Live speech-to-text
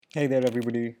Hey there,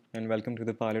 everybody, and welcome to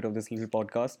the pilot of this little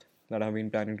podcast that I've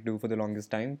been planning to do for the longest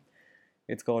time.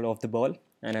 It's called Off the Ball,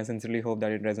 and I sincerely hope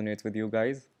that it resonates with you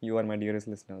guys. You are my dearest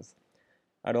listeners.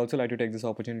 I'd also like to take this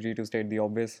opportunity to state the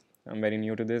obvious. I'm very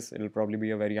new to this, it'll probably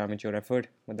be a very amateur effort,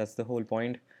 but that's the whole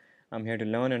point. I'm here to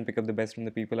learn and pick up the best from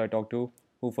the people I talk to,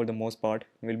 who, for the most part,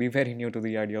 will be very new to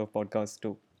the idea of podcasts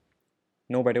too.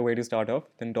 No better way to start off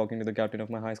than talking to the captain of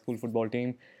my high school football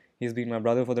team. He's been my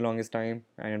brother for the longest time,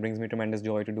 and it brings me tremendous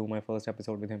joy to do my first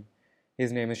episode with him.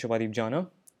 His name is Shubhadeep Jana,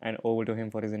 and over to him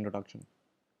for his introduction.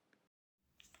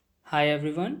 Hi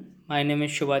everyone, my name is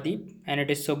Shubhadeep, and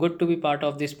it is so good to be part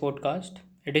of this podcast.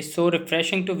 It is so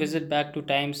refreshing to visit back to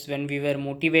times when we were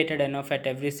motivated enough at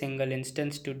every single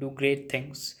instance to do great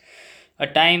things. A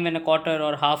time when a quarter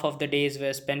or half of the days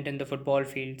were spent in the football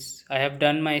fields. I have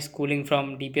done my schooling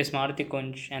from DPS Maruti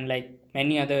Kunj, and like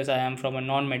many others, I am from a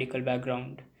non medical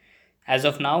background. As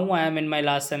of now, I am in my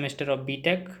last semester of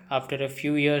BTech. After a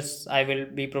few years, I will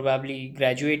be probably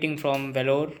graduating from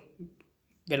Vellore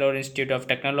Institute of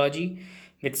Technology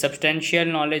with substantial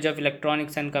knowledge of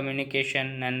electronics and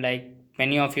communication, and like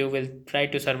many of you will try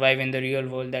to survive in the real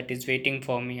world that is waiting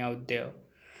for me out there.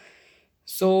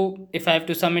 So, if I have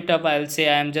to sum it up, I'll say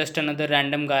I am just another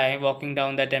random guy walking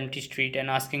down that empty street and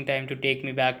asking time to take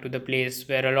me back to the place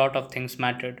where a lot of things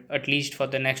mattered, at least for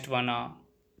the next 1 hour.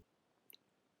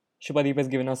 Shubhadeep has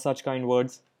given us such kind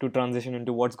words to transition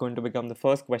into what's going to become the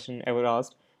first question ever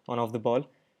asked on Off the Ball.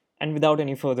 And without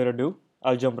any further ado,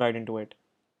 I'll jump right into it.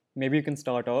 Maybe you can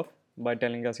start off by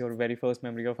telling us your very first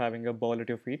memory of having a ball at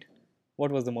your feet.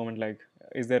 What was the moment like?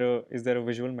 Is there a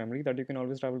visual memory that you can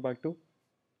always travel back to?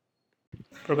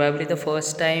 Probably the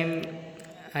first time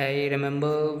I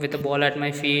remember with a ball at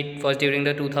my feet was during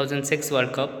the 2006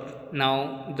 World Cup.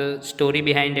 Now, the story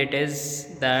behind it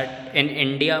is that in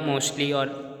India, mostly,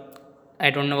 or I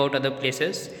don't know about other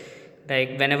places,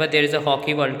 like whenever there is a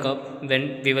hockey World Cup,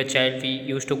 when we were child, we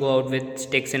used to go out with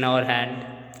sticks in our hand.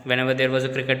 Whenever there was a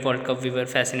cricket World Cup, we were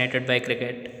fascinated by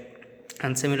cricket.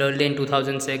 And similarly, in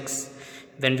 2006,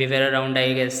 when we were around,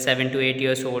 I guess, 7 to 8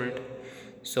 years old,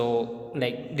 so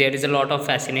like there is a lot of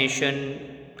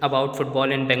fascination about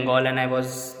football in Bengal, and I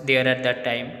was there at that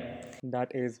time.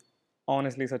 That is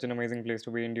honestly such an amazing place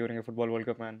to be in during a football World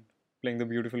Cup, man. Playing the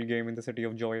beautiful game in the city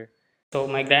of joy. So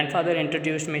my grandfather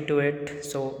introduced me to it.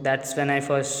 So that's when I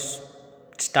first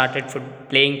started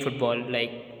playing football,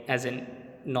 like as in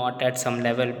not at some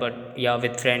level, but yeah,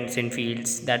 with friends in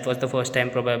fields. That was the first time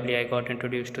probably I got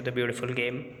introduced to the beautiful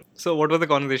game. So, what was the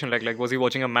conversation like? Like, was he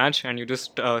watching a match and you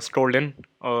just strolled in,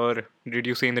 or did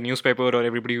you see in the newspaper, or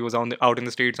everybody was out in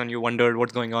the streets and you wondered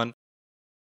what's going on?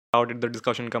 How did the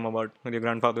discussion come about with your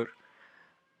grandfather?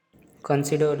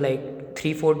 Consider like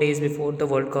 3 4 days before the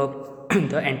World Cup,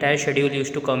 the entire schedule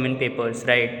used to come in papers,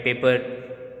 right? Paper.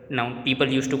 Now people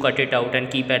used to cut it out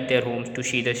and keep at their homes to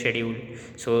see the schedule,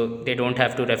 so they don't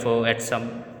have to refer at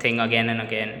something again and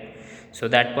again. So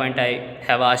that point I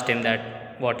have asked him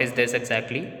that what is this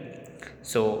exactly.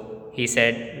 So he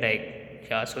said like,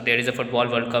 yeah, so there is a football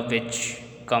World Cup which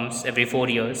comes every 4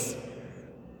 years.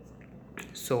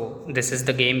 So this is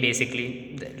the game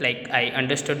basically. Like I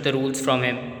understood the rules from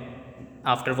him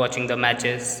after watching the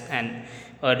matches, and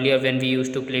earlier when we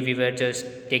used to play we were just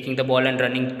taking the ball and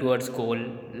running towards goal.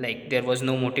 Like there was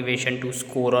no motivation to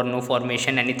score or no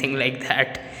formation anything like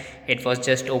that. It was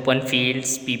just open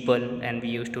fields, people, and we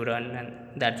used to run,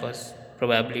 and that was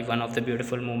probably one of the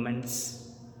beautiful moments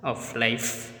of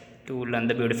life, to learn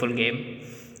the beautiful game.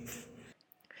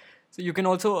 So, you can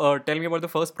also tell me about the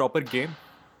first proper game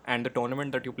and the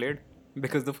tournament that you played.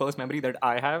 Because the first memory that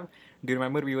I have, do you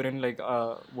remember we were in like,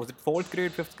 was it fourth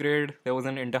grade, fifth grade? There was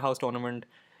an inter-house tournament,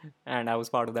 and I was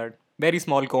part of that. Very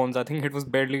small cones. I think it was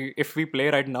barely. If we play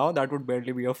right now, that would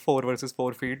barely be a 4 versus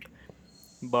 4 field.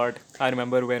 But I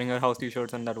remember wearing our house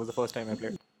t-shirts, and that was the first time I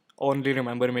played. Only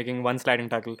remember making one sliding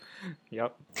tackle.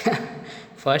 Yep.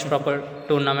 First proper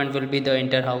tournament will be the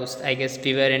inter house. I guess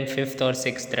we were in fifth or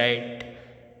sixth, right?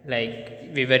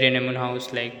 Like we were in Immune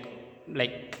House.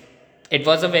 Like it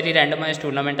was a very randomized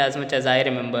tournament as much as I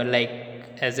remember. Like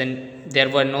as in there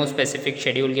were no specific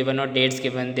schedule given or dates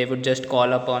given. They would just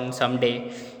call up on some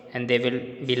day, and they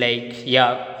will be like,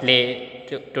 yeah, play.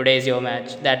 Today is your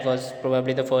match. That was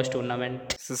probably the first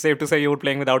tournament. So safe to say you were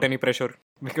playing without any pressure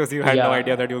because you had no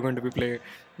idea that Yeah, you were going to be play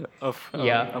of a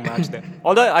yeah. match there.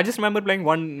 Although I just remember playing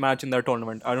one match in that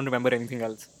tournament. I don't remember anything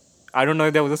else. I don't know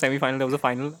if there was a semi-final, there was a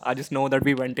final. I just know that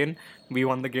we went in, we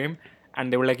won the game,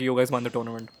 and they were like, "You guys won the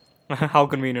tournament." How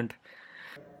convenient.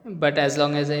 But as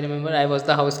long as I remember, I was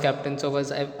the house captain, so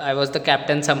I was the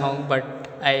captain somehow. But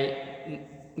I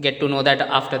get to know that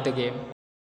after the game.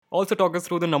 Also, talk us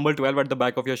through the number 12 at the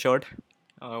back of your shirt.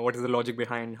 What is the logic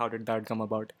behind? How did that come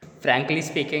about? Frankly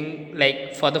speaking,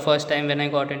 like for the first time when I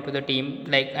got into the team,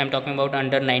 like I'm talking about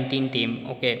under 19 team,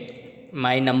 okay,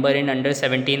 my number in under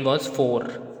 17 was 4.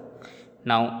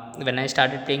 Now, when I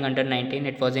started playing under 19,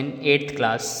 it was in 8th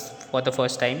class for the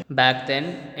first time. Back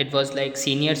then, it was like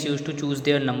seniors used to choose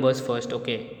their numbers first,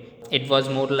 okay. It was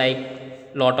more like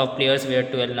lot of players were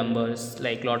 12 numbers,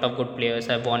 like lot of good players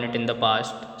have won it in the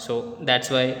past. So that's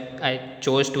why I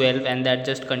chose 12 and that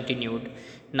just continued.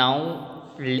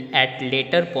 Now, at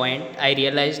later point, I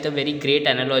realized a very great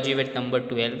analogy with number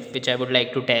 12, which I would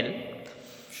like to tell,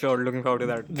 Sure, looking forward to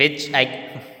that. which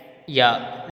I,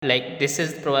 yeah, like this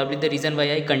is probably the reason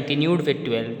why I continued with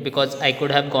 12, because I could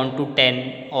have gone to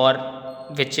 10, or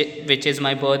which is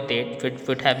my birth date, which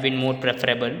would have been more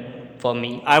preferable for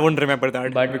me. I wouldn't remember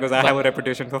that because I But have a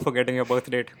reputation for forgetting your birth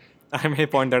date. I may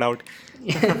point that out.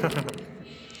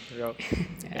 Yeah.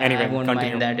 I Anyway, won't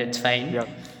continue. mind that, it's fine. Yeah.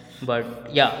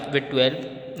 But yeah, with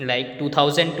 12, like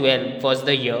 2012 was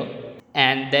the year,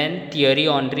 and then Thierry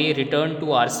Henry returned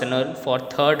to Arsenal for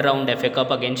third round FA Cup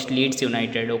against Leeds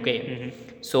United. Okay,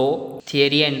 so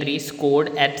Thierry Henry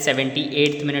scored at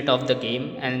 78th minute of the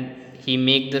game, and he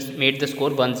made the score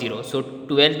 1-0. So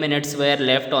 12 minutes were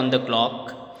left on the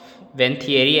clock when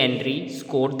Thierry Henry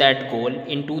scored that goal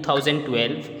in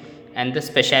 2012, and the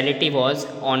speciality was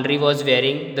Henry was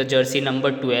wearing the jersey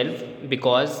number 12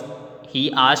 because he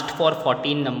asked for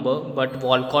 14 number but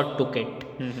Walcott took it.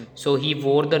 So he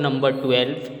wore the number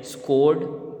 12, scored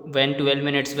when 12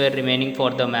 minutes were remaining for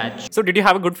the match. So, did you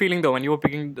have a good feeling though when you were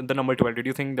picking the number 12? Did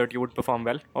you think that you would perform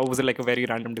well? Or was it like a very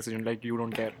random decision, like you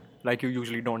don't care? Like you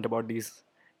usually don't about these?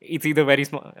 It's either very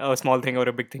small thing or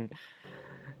a big thing.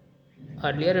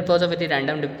 Earlier it was a very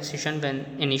random decision when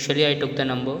initially I took the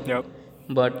number, Yeah.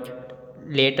 but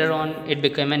later on it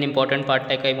became an important part,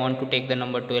 like I want to take the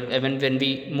number 12. Even when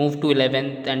we moved to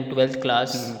 11th and 12th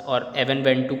class, or even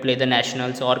went to play the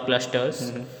nationals or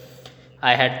clusters,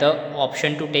 I had the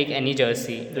option to take any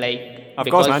jersey, like Of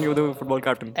course, man, because you're the football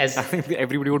captain. I as think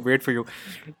everybody would wait for you.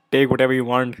 Take whatever you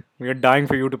want. We are dying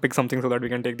for you to pick something so that we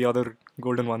can take the other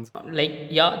golden ones. like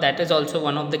yeah, that is also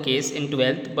one of the case in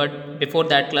 12th, but before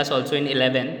that class also in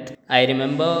 11th, I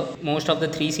remember most of the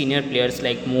three senior players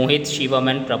like Mohit, Shivam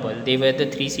and Prabal, they were the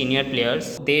three senior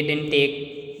players, they didn't take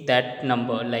that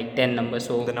number, like 10 number.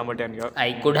 So The number 10, yeah.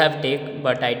 I could have take,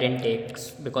 but I didn't take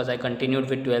because I continued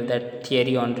with 12. That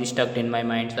Thierry Henry stuck in my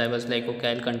mind, so I was like,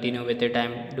 okay, I'll continue with it,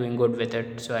 I'm doing good with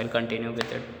it, so I'll continue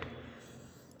with it.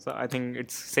 So I think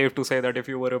it's safe to say that if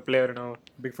you were a player in a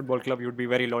big football club, you'd be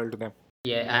very loyal to them.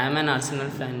 Yeah, I am an Arsenal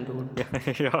fan,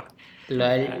 dude. Yeah.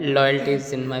 Loyalty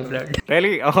is in my blood.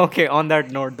 Really? Okay, on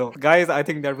that note though. Guys, I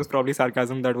think that was probably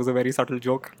sarcasm. That was a very subtle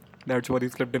joke. That's what he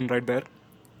slipped in right there.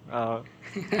 Uh,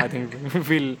 I think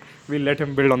we'll let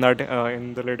him build on that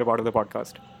in the later part of the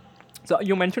podcast. So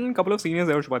you mentioned a couple of seniors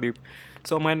there, Shubhadeep.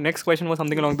 So my next question was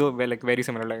something along the like very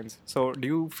similar lines. So do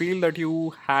you feel that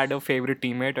you had a favorite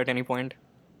teammate at any point,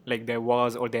 like there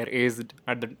was or there is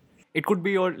at the? It could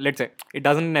be your, let's say, it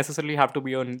doesn't necessarily have to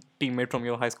be your teammate from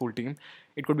your high school team.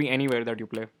 It could be anywhere that you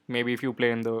play. Maybe if you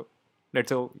play in the, let's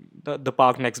say, the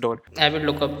park next door. I would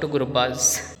look up to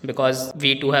Gurbaz because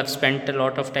we two have spent a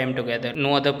lot of time together.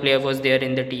 No other player was there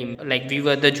in the team. Like we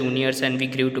were the juniors and we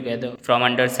grew together from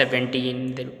under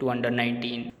 17 to under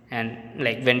 19. And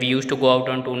like when we used to go out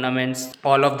on tournaments,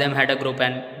 all of them had a group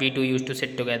and we two used to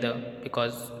sit together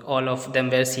because all of them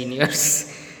were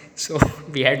seniors. So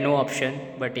we had no option.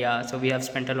 But yeah, so we have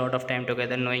spent a lot of time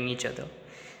together knowing each other.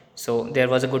 So there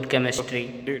was a good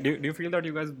chemistry. Do you feel that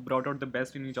you guys brought out the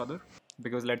best in each other?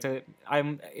 Because let's say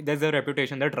there's a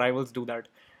reputation that rivals do that,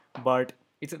 but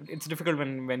it's difficult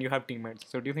when you have teammates.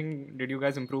 So do you think did you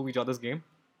guys improve each other's game?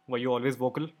 Were you always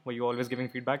vocal? Were you always giving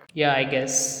feedback? Yeah, I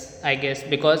guess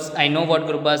because I know what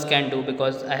Gurbaz can do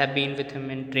because I have been with him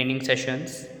in training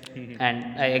sessions, and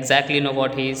I exactly know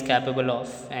what he is capable of,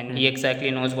 and he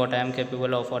exactly knows what I am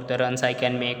capable of or the runs I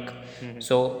can make.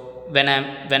 So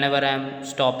whenever I'm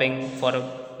stopping for a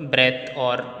breath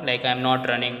or like I'm not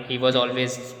running, he was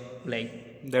always like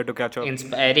There to catch up.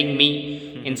 inspiring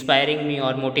me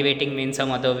or motivating me in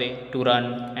some other way to run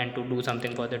and to do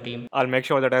something for the team. I'll make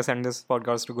sure that I send this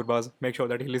podcast to Gurbaz. Make sure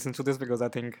that he listens to this because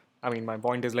I mean, my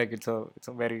point is like it's a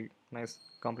very nice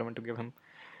compliment to give him.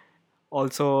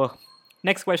 Also,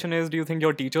 next question is: do you think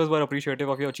your teachers were appreciative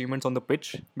of your achievements on the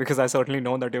pitch? Because I certainly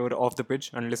know that they were off the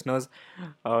pitch. And listeners,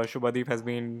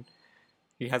 Shubhadeep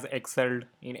he has excelled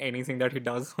in anything that he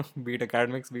does, be it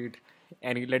academics, be it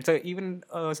any, let's say, even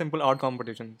a simple art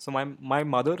competition. So my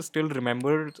mother still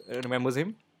remembers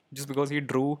him just because he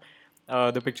drew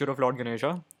the picture of Lord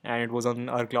Ganesha and it was on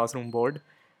our classroom board.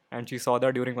 and she saw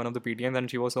that during one of the PTMs, and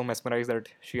she was so mesmerized that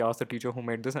she asked the teacher who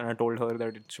made this, and I told her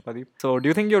that it's Shupadeep. So do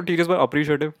you think your teachers were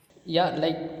appreciative? Yeah,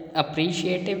 like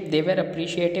appreciative, they were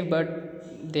appreciative,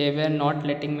 but they were not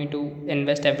letting me to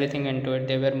invest everything into it.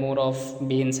 They were more of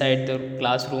be inside the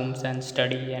classrooms and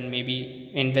study and maybe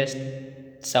invest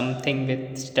something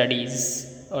with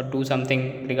studies or do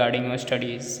something regarding your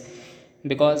studies.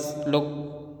 Because look,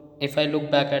 if I look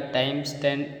back at times,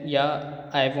 then yeah,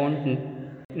 I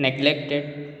won't neglect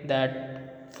it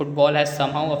that football has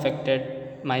somehow affected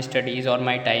my studies or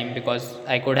my time, because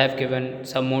I could have given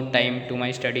some more time to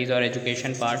my studies or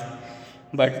education part.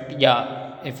 But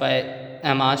yeah, if I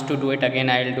am asked to do it again,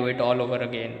 I'll do it all over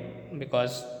again,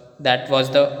 because that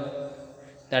was the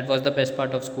that was the best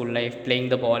part of school life, playing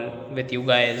the ball with you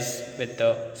guys, with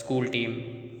the school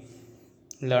team.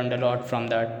 Learned a lot from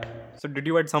that. So did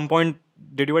you at some point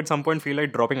feel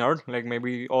like dropping out? Like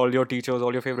maybe all your teachers,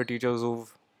 all your favorite teachers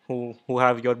who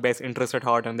have your best interest at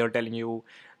heart, and they're telling you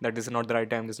that this is not the right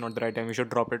time, this is not the right time, you should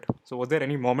drop it. So was there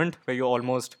any moment where you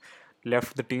almost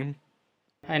left the team?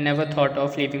 I never thought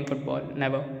of leaving football.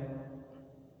 Never.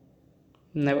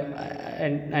 Never.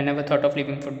 I never thought of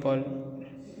leaving football.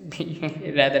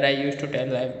 Rather, I used to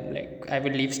tell I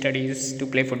will leave studies to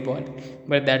play football,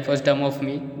 but that was dumb of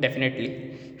me,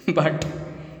 definitely. But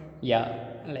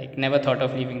yeah, like never thought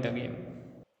of leaving the game.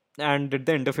 And did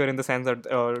they interfere in the sense that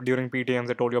during PTMs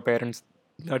they told your parents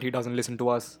that he doesn't listen to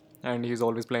us and he's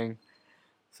always playing?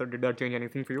 So did that change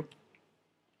anything for you?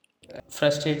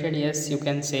 Frustrated, yes, you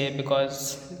can say,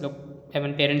 because look,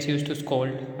 even parents used to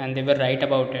scold, and they were right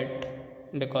about it,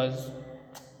 because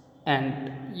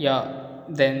and yeah,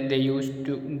 then they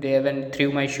even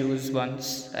threw my shoes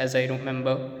once, as I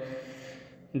remember.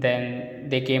 Then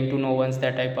they came to know once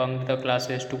that I bunked the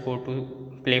classes to go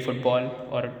to play football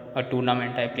or a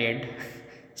tournament I played.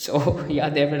 So yeah,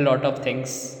 there were a lot of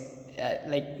things.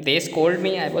 Like they scolded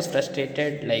me, I was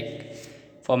frustrated. Like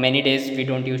for many days we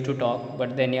don't used to talk,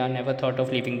 but then yeah, never thought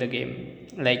of leaving the game.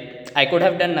 Like I could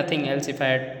have done nothing else if I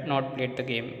had not played the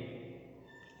game.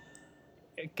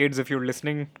 Kids, if you're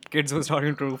listening, kids who are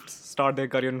starting to start their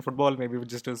career in football, maybe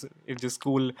with it's just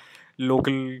school,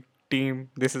 local team.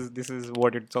 This is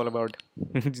what it's all about.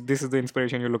 This is the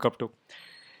inspiration you look up to.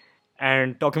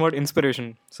 And talking about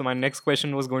inspiration, so my next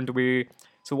question was going to be,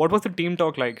 so what was the team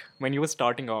talk like when you were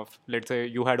starting off? Let's say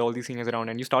you had all these seniors around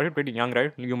and you started pretty young,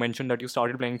 right? You mentioned that you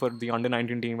started playing for the under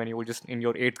 19 team when you were just in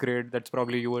your 8th grade. That's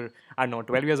probably you were, I don't know,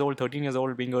 12 years old, 13 years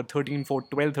old, being a 12, 13,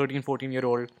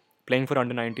 14-year-old playing for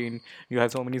under 19. You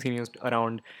had so many seniors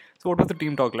around. So what was the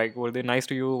team talk like? Were they nice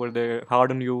to you? Were they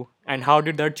hard on you? And how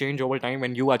did that change over time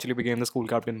when you actually became the school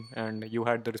captain and you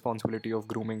had the responsibility of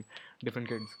grooming different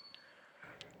kids?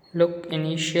 Look,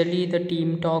 initially the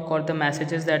team talk or the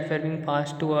messages that were being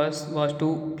passed to us was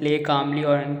to play calmly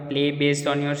or and play based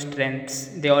on your strengths.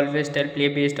 They always tell play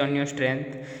based on your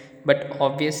strength. But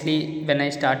obviously when I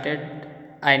started,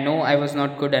 I know I was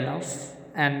not good enough.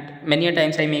 And many a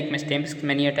times I make mistakes,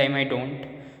 many a time I don't.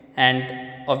 And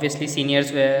obviously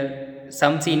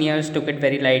some seniors took it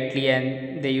very lightly,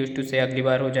 and they used to say अगली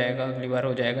बार हो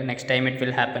जाएगा, next time it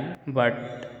will happen.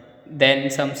 But then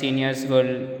some seniors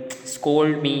will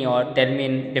scold me or tell me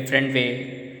in different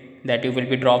way that you will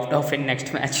be dropped off in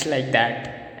next match, like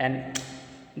that. And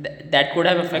that could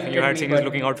have You affected had me, seniors but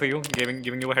looking out for you,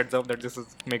 giving you a heads up that this is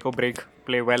make or break,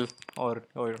 play well, or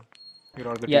you're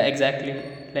out of the yeah, team. exactly.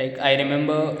 Like I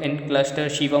remember in cluster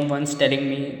Shivam once telling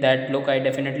me that look, I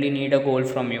definitely need a goal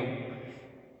from you.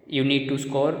 You need to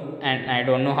score, and I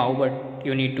don't know how, but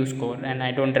you need to score. And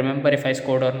I don't remember if I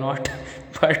scored or not.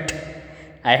 But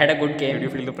I had a good Did you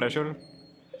game. feel the pressure?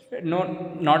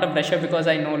 No, not a pressure, because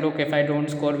I know, look, if I don't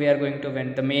score, we are going to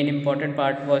win. The main important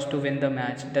part was to win the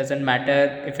match. Doesn't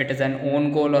matter if it is an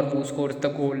own goal or who scores the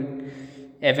goal.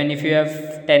 Even if you have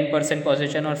 10%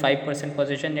 possession or 5%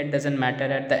 possession, it doesn't matter.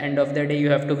 At the end of the day, you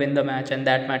have to win the match, and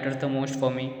that matters the most for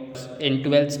me. In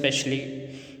 12th especially,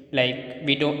 like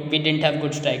we didn't have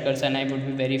good strikers, and I would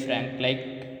be very frank. Like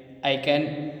I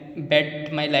can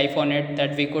bet my life on it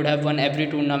that we could have won every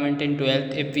tournament in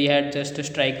 12th if we had just a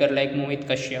striker like Mohit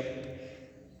Kashyap,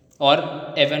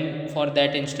 or even for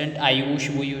that instant Ayush,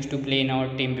 who used to play in our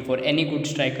team before. Any good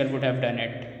striker would have done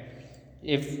it.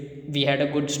 If we had a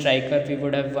good striker, we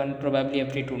would have won probably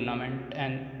every tournament,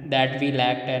 and that we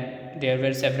lacked, and there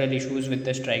were several issues with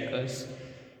the strikers.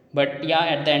 But yeah,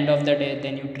 at the end of the day,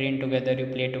 then you train together, you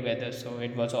play together, so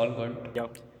it was all good. Yeah.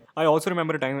 I also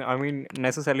remember a time, I mean,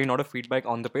 necessarily not a feedback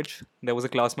on the pitch. There was a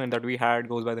classmate that we had,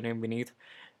 goes by the name Vineeth.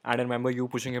 And I remember you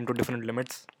pushing him to different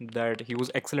limits. That he was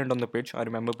excellent on the pitch. I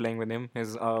remember playing with him.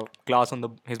 His class on the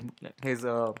his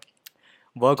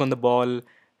work on the ball,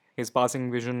 His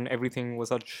passing vision, everything was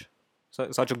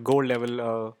such a gold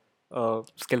level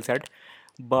skill set,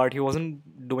 but he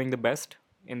wasn't doing the best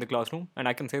in the classroom, and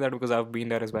I can say that because I've been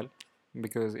there as well.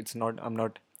 Because it's not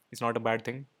a bad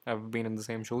thing. I've been in the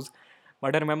same shoes,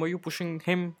 but I remember you pushing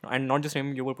him, and not just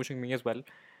him, you were pushing me as well.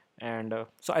 And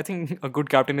so I think a good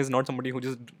captain is not somebody who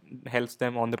just helps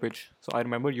them on the pitch. So I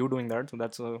remember you doing that. So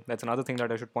that's another thing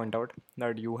that I should point out,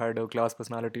 that you had a class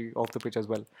personality off the pitch as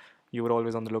well. You were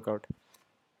always on the lookout.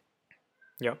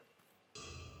 Yeah.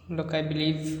 Look, I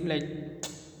believe, like,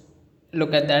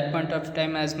 look, at that point of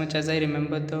time, as much as I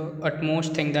remember, the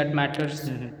utmost thing that matters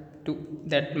Hmm. to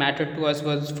that mattered to us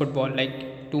was football.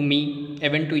 Like, to me,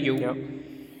 even to you. Yeah.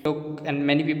 Look, and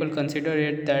many people consider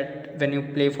it that when you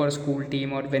play for a school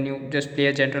team or when you just play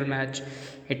a general match,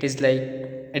 it is like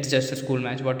it's just a school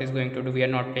match. What is going to do? We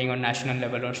are not playing on national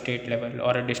level or state level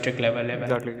or a district level even.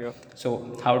 Exactly. Yeah. So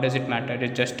how does it matter?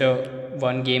 It's just a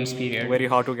one games Very period.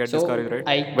 hard to get discouraged, So right?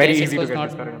 I Very guess it easy to was get not.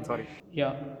 discouraged. I'm sorry.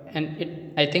 Yeah,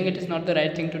 and I think it is not the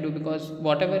right thing to do, because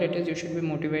whatever it is, you should be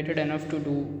motivated enough to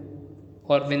do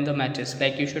or win the matches.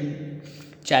 Like, you should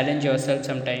challenge yourself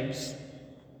sometimes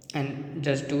and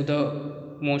just do the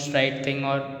most right thing,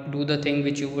 or do the thing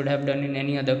which you would have done in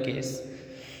any other case.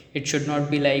 It should not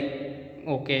be like,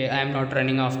 okay, I am not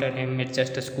running after him, it's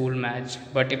just a school match.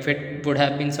 But if it would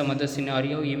have been some other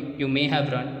scenario, you may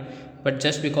have run. But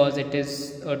just because it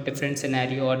is a different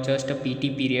scenario or just a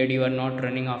PT period, you are not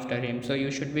running after him. So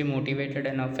you should be motivated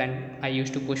enough, and I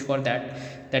used to push for that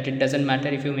it doesn't matter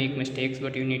if you make mistakes,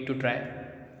 but you need to try.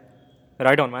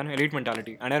 Right on, man. Elite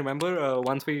mentality. And I remember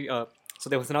once so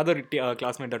there was another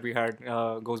classmate that we had,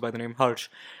 goes by the name Harsh,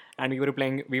 and we were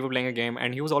playing a game,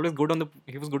 and he was good on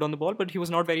the ball, but he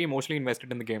was not very emotionally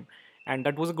invested in the game, and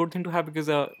that was a good thing to have because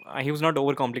he was not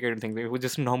overcomplicated things. It was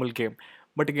just a normal game.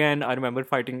 But again, I remember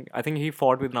fighting. I think he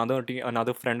fought with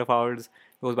another friend of ours,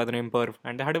 goes by the name Perv,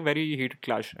 and they had a very heated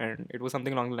clash, and it was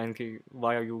something along the lines, "Ki,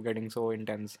 why are you getting so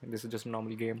intense? This is just a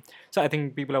normal game." So I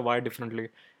think people are wired differently,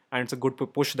 and it's a good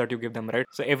push that you give them, right?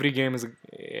 So every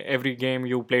game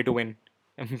you play to win,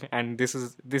 and this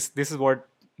is what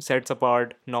sets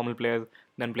apart normal players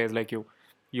than players like you.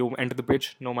 You enter the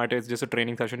pitch, no matter it's just a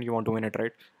training session, you want to win it,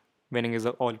 right? Winning is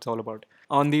all it's all about.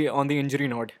 On the injury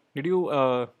note, did you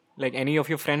like any of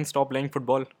your friends stop playing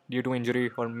football due to injury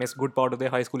or miss good part of their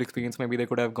high school experience? Maybe they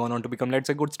could have gone on to become, let's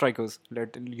say, good strikers.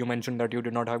 Let you mentioned that you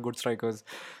did not have good strikers.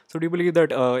 So do you believe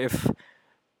that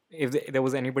if there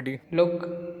was anybody? Look,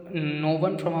 no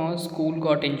one from our school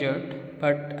got injured,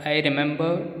 but I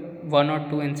remember one or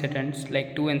two incidents,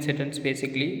 like two incidents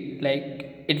basically.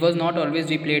 Like, it was not always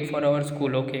we played for our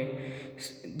school, okay.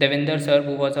 Devinder sir,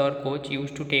 who was our coach,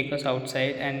 used to take us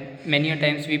outside, and many a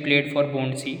times we played for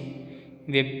Bondsi.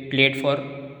 We played for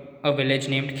a village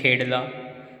named Khedla,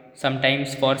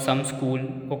 sometimes for some school.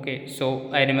 Okay,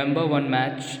 so I remember one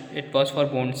match, it was for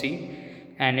Bondsi,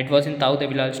 and it was in Tau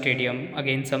Devilal Stadium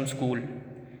against some school.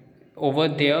 Over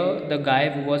there, the guy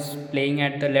who was playing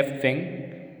at the left wing,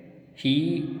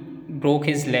 he broke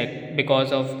his leg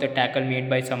because of the tackle made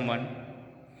by someone.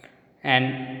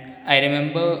 And I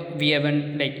remember we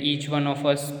even, like, each one of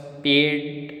us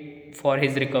paid for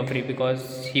his recovery,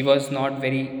 because he was not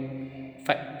very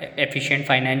efficient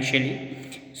financially.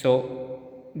 So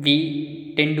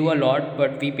we didn't do a lot,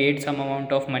 but we paid some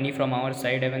amount of money from our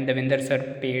side. Even Devinder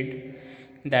sir paid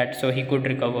that so he could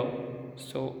recover.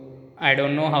 So I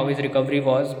don't know how his recovery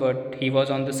was, but he was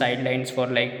on the sidelines for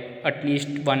like at least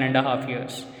 1.5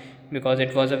 years, because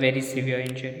it was a very severe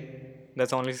injury.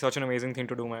 That's only such an amazing thing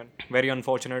to do, man. Very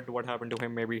unfortunate what happened to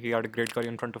him. Maybe he had a great career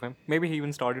in front of him. Maybe he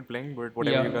even started playing, but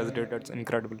whatever Yeah. you guys did, that's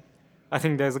incredible. I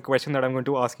think there's a question that I'm going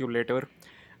to ask you later,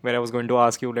 where I was going to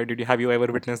ask you, like, have you ever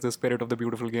witnessed the spirit of the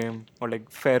beautiful game, or like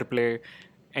fair play,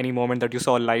 any moment that you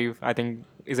saw live? I think,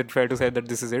 is it fair to say that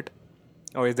this is it,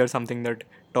 or is there something that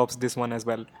tops this one as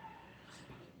well?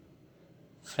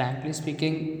 Frankly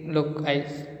speaking, look, I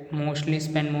mostly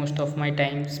spend most of my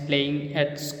times playing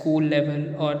at school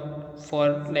level or for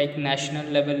like national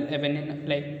level, even in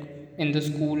like in the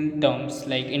school terms,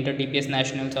 like inter DPS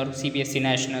nationals or CBSC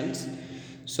nationals.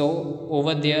 So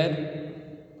over there,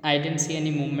 I didn't see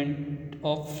any movement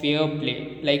of fair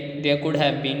play. Like, there could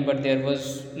have been, but there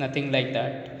was nothing like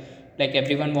that. Like,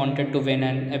 everyone wanted to win,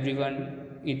 and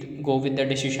everyone go with the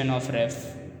decision of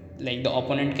ref. Like, the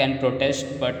opponent can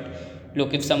protest, but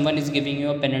look, if someone is giving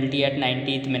you a penalty at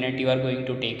 90th minute, you are going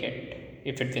to take it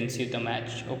if it wins you the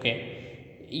match. Okay,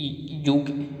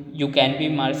 you can be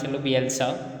Marcelo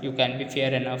Bielsa, you can be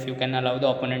fair enough, you can allow the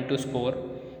opponent to score,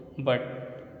 but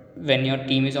when your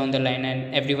team is on the line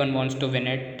and everyone wants to win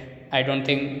it, I don't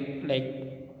think,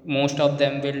 like, most of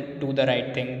them will do the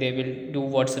right thing. They will do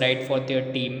what's right for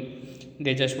their team.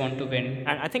 They just want to win.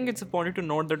 And I think it's important to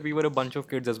note that we were a bunch of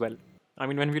kids as well. I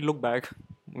mean, when we look back,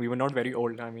 we were not very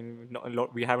old. I mean,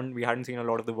 we hadn't seen a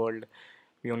lot of the world.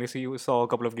 We only saw a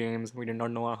couple of games. We did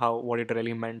not know what it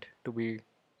really meant to be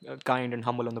kind and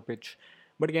humble on the pitch.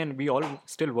 But again, we all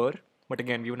still were. But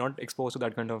again, we were not exposed to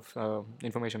that kind of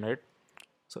information, right?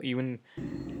 So even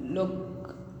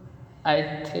Look,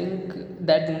 I think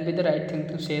that won't be the right thing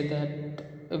to say that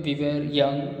we were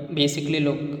young. Basically,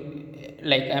 look,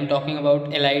 like I'm talking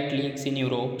about elite leagues in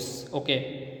Europe's.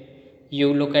 Okay,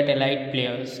 you look at elite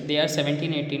players, they are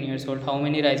 17, 18 years old. How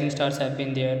many rising stars have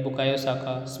been there? Bukayo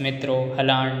Saka, Smith Rowe,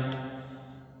 Haaland,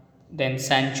 then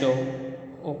Sancho.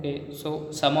 Okay,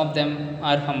 so some of them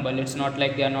are humble. It's not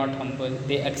like they are not humble.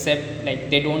 They accept, like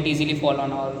they don't easily fall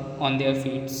on their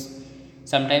feet.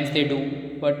 Sometimes they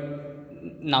do, but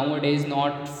nowadays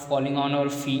not falling on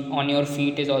your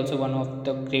feet is also one of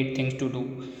the great things to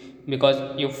do,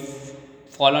 because you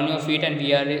fall on your feet and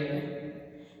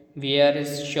VR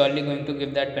is surely going to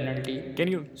give that penalty. can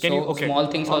you So okay small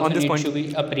things on also this need point to be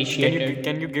can you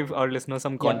appreciated. give our listeners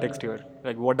some Yeah. context here?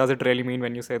 Like, what does it really mean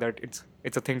when you say that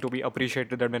it's a thing to be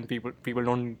appreciated, that when people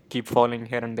don't keep falling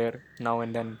here and there now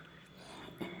and then?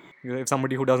 If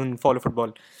somebody who doesn't follow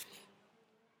football,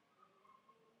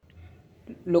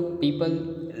 Look, people,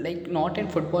 like not in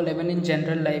football, even in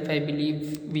general life, I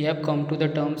believe we have come to the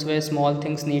terms where small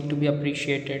things need to be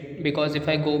appreciated. Because if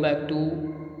I go back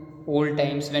to old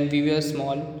times when we were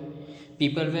small,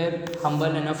 people were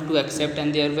humble enough to accept,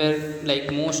 and there were like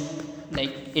most,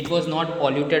 like it was not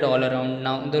polluted all around.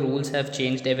 Now the rules have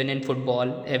changed, even in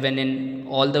football, even in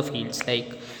all the fields.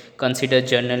 Like consider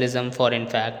journalism, for in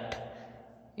fact,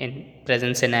 in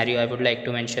present scenario, I would like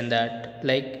to mention that,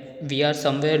 like, we are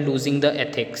somewhere losing the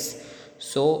ethics.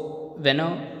 So when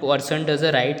a person does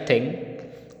a right thing,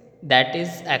 that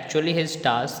is actually his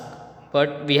task,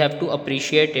 but we have to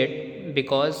appreciate it,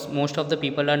 because most of the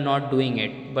people are not doing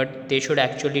it, but they should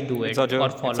actually do it or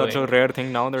it's follow such a it. rare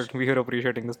thing now that we are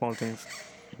appreciating the small things,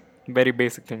 very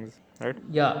basic things, right?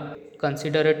 Yeah,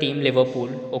 consider a team Liverpool.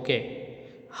 Okay,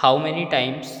 how many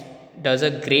times does a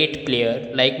great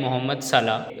player like Mohamed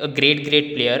Salah, a great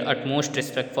player, utmost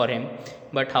respect for him,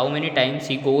 but how many times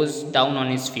he goes down on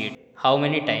his feet? How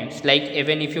many times? Like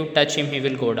even if you touch him, he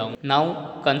will go down.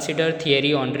 Now consider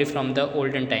Thierry Henry from the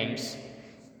olden times.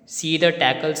 See the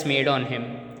tackles made on him.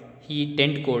 He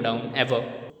didn't go down ever.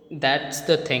 That's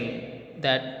the thing,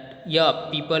 that yeah,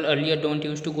 people earlier don't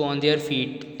used to go on their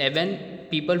feet. Even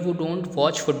people who don't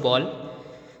watch football,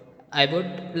 I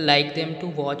would like them to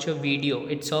watch a video.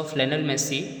 It's of Lionel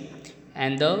Messi,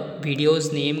 and the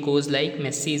video's name goes like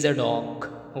Messi is a dog.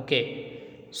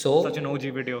 Okay, so Such an OG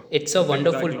video. it's a Brings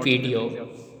back wonderful lots of video.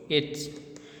 memories. Yeah. it's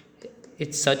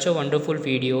it's such a wonderful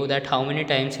video, that how many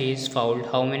times he is fouled,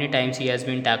 how many times he has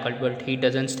been tackled, but he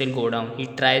doesn't still go down. He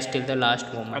tries till the last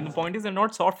And the moment. point is, they're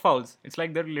not soft fouls. It's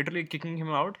like they're literally kicking him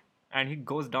out, and he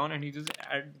goes down, and he just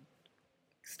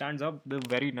stands up the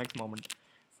very next moment.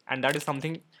 And that is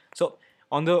something. So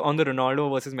on the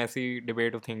Ronaldo versus Messi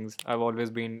debate of things, I've always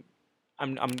been.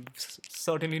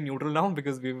 Certainly neutral now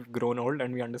because we've grown old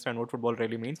and we understand what football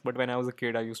really means. But when I was a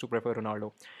kid, I used to prefer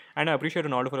Ronaldo, and I appreciate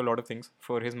Ronaldo for a lot of things,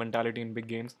 for his mentality in big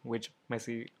games, which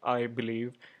Messi, I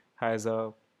believe, has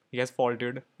he has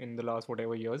faulted in the last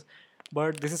whatever years.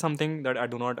 But this is something that I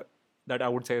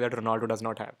would say that Ronaldo does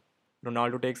not have.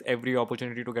 Ronaldo takes every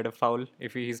opportunity to get a foul.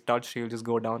 If he's touched, he'll just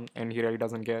go down, and he really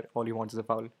doesn't care. All he wants is a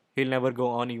foul. He'll never go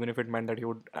on, even if it meant that he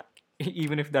would,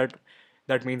 even if that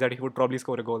means that he would probably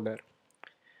score a goal there.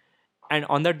 And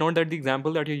on that note, that the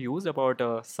example that you used about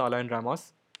Salah and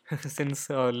Ramos, since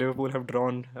Liverpool have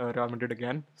drawn Real Madrid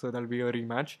again, so there'll be a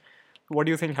rematch. What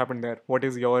do you think happened there?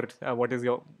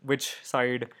 Which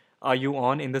side are you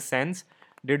on, in the sense,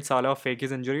 did Salah fake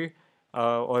his injury,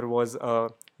 or was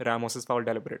Ramos's foul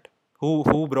deliberate?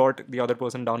 Who brought the other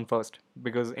person down first?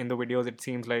 Because in the videos it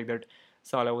seems like that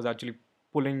Salah was actually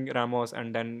pulling Ramos,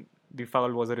 and then the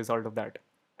foul was a result of that.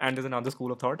 And there's another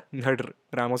school of thought that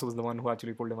Ramos was the one who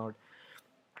actually pulled him out.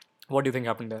 What do you think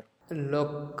happened there?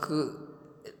 Look,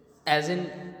 as in,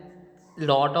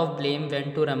 lot of blame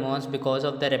went to Ramos because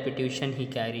of the reputation he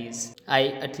carries. I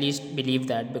at least believe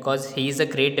that, because he is a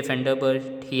great defender,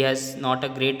 but he has not a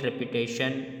great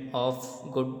reputation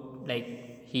of good.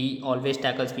 Like he always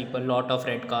tackles people, lot of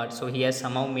red cards, so he has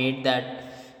somehow made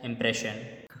that impression.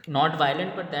 Not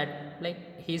violent, but that,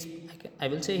 like, he's, I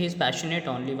will say he's passionate,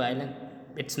 only violent.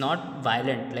 it's not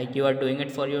violent. Like you are doing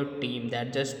it for your team.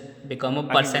 That just become a I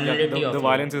think yeah, personality the of you.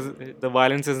 violence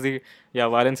is the yeah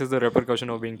violence is the repercussion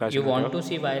of being You passionate. Yeah, want to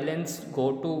see violence,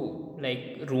 go to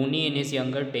like Rooney in his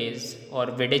younger days, or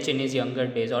Vidic in his younger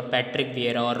days, or Patrick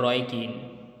Vieira or Roy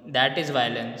Keane. That is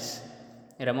violence.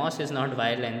 Ramos is not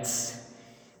violence.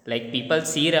 Like people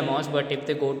see Ramos, but if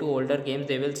they go to older games,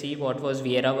 they will see what was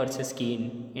Vieira versus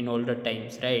Keane in older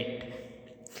times, right?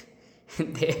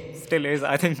 they, still is.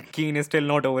 I think Keane is still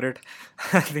not over it.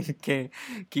 I think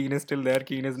Keane is still there.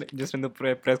 Keane is just in the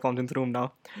press conference room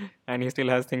now, and he still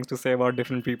has things to say about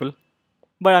different people.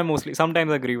 But I mostly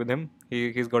sometimes agree with him.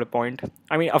 He's got a point.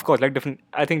 I mean, of course, like different.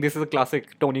 I think this is a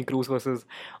classic Tony Cruz versus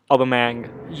Aubameyang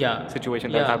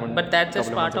situation that yeah, happened but that's a couple just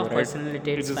of months part ago, of right?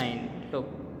 personality. It's It's just fine. Look,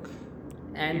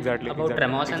 and about exactly,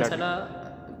 Ramos and exactly.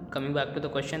 Salah, coming back to the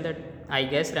question, that I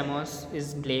guess Ramos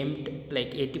is blamed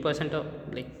like 80% of,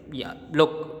 like, yeah.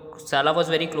 Look, Salah was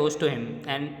very close to him,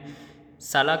 and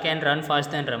Salah can run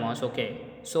faster than Ramos. Okay,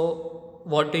 so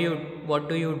what do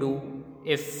you do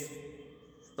if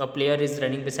a player is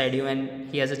running beside you and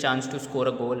he has a chance to score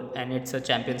a goal and it's a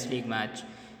Champions League match?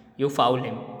 You foul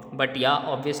him. But yeah,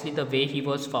 obviously the way he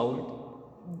was fouled,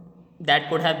 that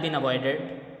could have been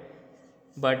avoided.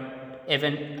 But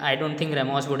even I don't think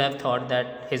Ramos would have thought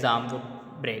that his arm would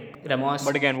break. Ramos,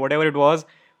 But again, whatever it was,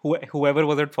 whoever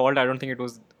was at fault, I don't think it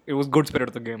was good spirit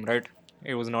of the game, right?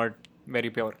 It was not very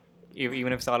pure.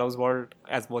 Even if Salah was fault,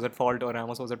 as was at fault, or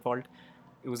Ramos was at fault,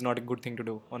 it was not a good thing to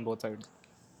do on both sides.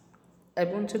 I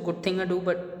won't say good thing to do,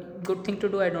 but good thing to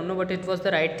do, I don't know, but it was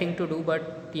the right thing to do.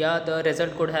 But yeah, the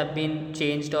result could have been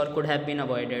changed or could have been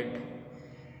avoided.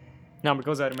 Now,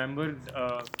 because I remember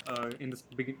in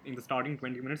the starting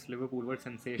 20 minutes, Liverpool were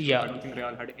sensational. I Yeah, don't think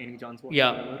Real had any chance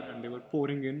yeah, whatsoever, and they were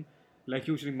pouring in like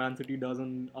usually Man City does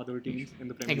on other teams in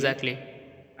the Premier League, exactly.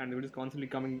 and they were just constantly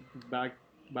coming back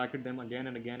at them again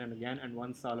and again and again. And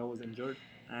once Salah was injured,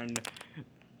 and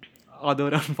other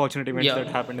unfortunate events Yeah, that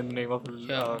happened in the name of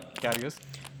yeah. Karius.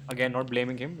 Again, not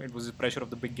blaming him. It was the pressure of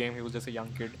the big game. He was just a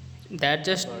young kid. That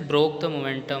just But broke the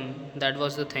momentum. That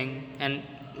was the thing. And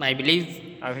I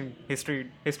believe, I think history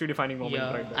defining moment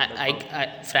yeah, right there. That's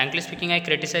how. frankly speaking, I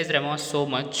criticize Ramos so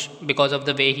much because of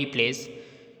the way he plays.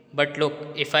 But look,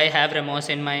 if I have Ramos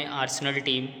in my Arsenal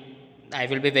team, I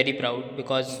will be very proud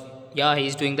because, yeah,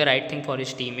 he's doing the right thing for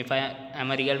his team. If I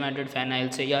am a Real Madrid fan,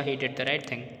 I'll say, yeah, he did the right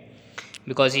thing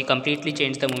because he completely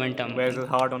changed the momentum. Wears his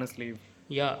heart on his sleeve.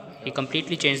 Yeah, he Yeah.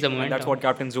 completely changed the And that's momentum. what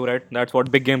captains do, right? That's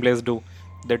what big game players do.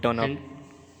 They turn up. And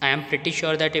I am pretty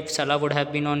sure that if Salah would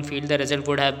have been on field, the result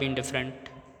would have been different.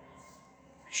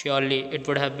 Surely it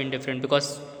would have been different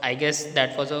because I guess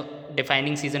that was a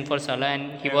defining season for Salah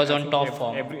and he was I on think top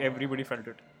form. everybody felt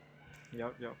it. Yeah,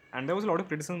 yeah. And there was a lot of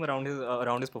criticism around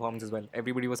his performance as well.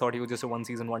 Everybody was thought he was just a one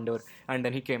season wonder, and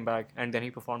then he came back, and then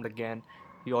he performed again.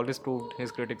 He always proved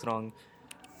his critics wrong.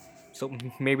 So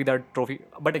maybe that trophy,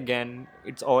 but again,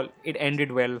 it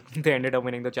ended well. They ended up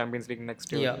winning the Champions League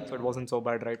next year, Yeah, so it wasn't so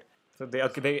bad, right? So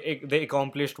they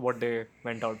accomplished what they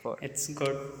went out for. it's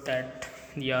good that,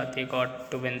 yeah, they got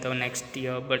to win the next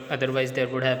year, but otherwise there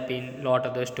would have been lot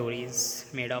other stories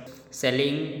made up.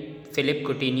 Selling Philip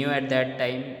Coutinho at that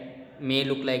time may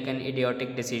look like an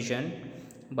idiotic decision,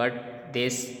 but they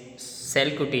sell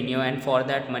Coutinho, and for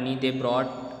that money they brought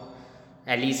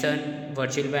Alisson,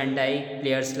 Virgil van Dijk,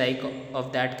 players like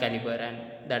of that caliber, and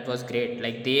that was great.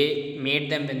 Like they made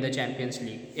them win the Champions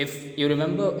League. If you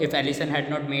remember, if Alisson had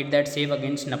not made that save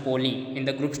against Napoli in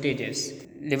the group stages,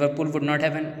 Liverpool would not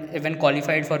have even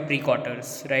qualified for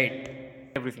pre-quarters, right?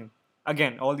 Everything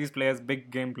again, all these players, big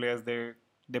game players,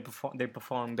 they performed,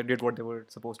 they did what they were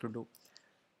supposed to do.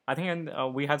 I think,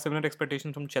 and we have similar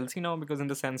expectations from Chelsea now because in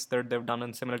the sense that they've done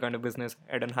a similar kind of business.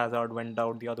 Eden Hazard went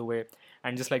out the other way,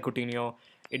 and just like Coutinho,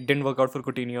 it didn't work out for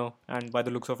Coutinho, and by the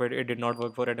looks of it, it did not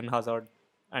work for Eden Hazard.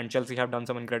 And Chelsea have done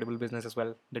some incredible business as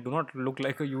well. They do not look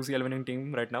like a UCL winning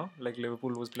team right now, like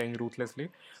Liverpool was playing ruthlessly,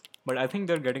 but I think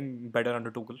they're getting better under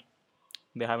Tuchel.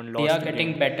 They haven't They are lost a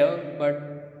getting game. better,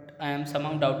 but I am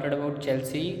somehow doubted about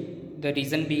Chelsea. The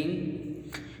reason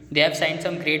being, they have signed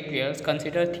some great players.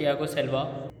 Consider Thiago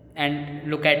Silva and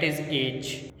look at his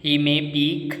age. He may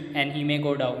peak and he may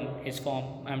go down. His form,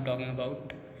 I'm talking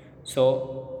about.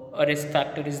 So a risk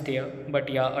factor is there, but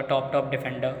yeah, a top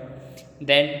defender.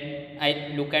 Then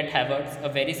I look at Havertz, a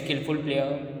very skillful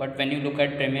player, but when you look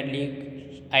at Premier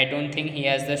League, I don't think he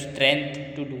has the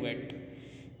strength to do it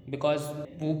because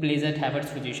who plays at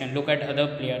Havertz's position? Look at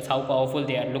other players, how powerful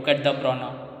they are. Look at the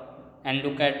Bruyne and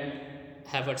look at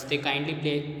Havertz. They kindly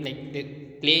play like they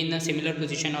play in a similar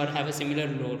position or have a similar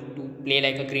role to play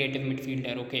like a creative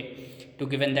midfielder. Okay, to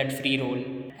given that free role.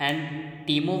 And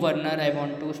Timo Werner, I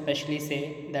want to especially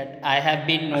say that I have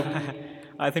been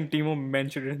I think Timo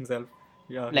mentioned it himself.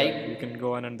 Yeah, yeah. like You can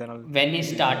go on and then I'll when he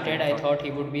complete my started, train of I thought. thought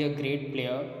he would be a great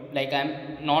player. Like,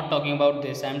 I'm not talking about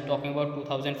this, I'm talking about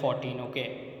 2014. Okay,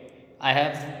 I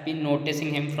have been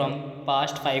noticing him Yeah. from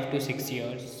past 5 to 6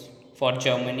 years for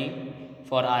Germany,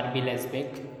 for RB Leipzig.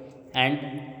 And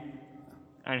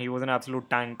And he was an absolute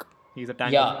tank. He's a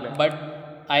tank of a yeah, player.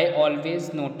 but I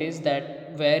always notice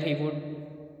that where he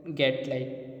would get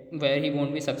like where he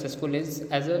won't be successful is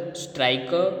as a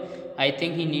striker. I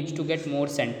think he needs to get more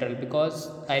central, because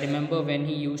I remember when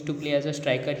he used to play as a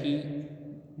striker, he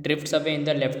drifts away in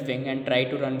the left wing and try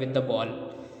to run with the ball.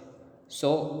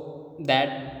 So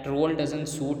that role doesn't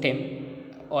suit him,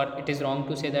 or it is wrong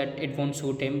to say that it won't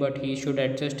suit him, but he should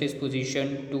adjust his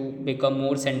position to become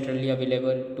more centrally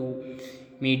available to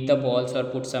meet the balls or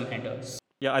put some headers.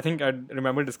 Yeah, I think I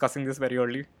remember discussing this very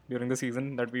early during the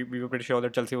season that we were pretty sure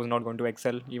that Chelsea was not going to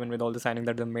excel even with all the signing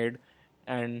that they made,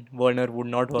 and Werner would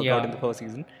not work out in the Yeah, first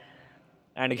season.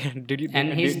 And again,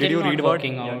 and he's did still you read not about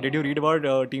working out. did you read about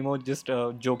Timo just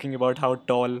joking about how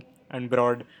tall and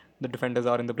broad the defenders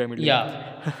are in the Premier League? Yeah,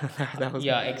 That was,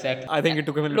 yeah, exactly. I think it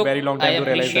took him a Look, very long I time to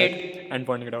realize that appreciate, and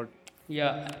pointing it out.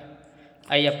 yeah,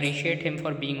 I appreciate him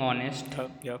for being honest,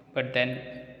 Yeah. but then,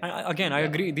 Again, I yeah,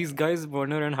 agree. These guys,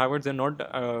 Werner and Havertz,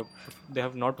 they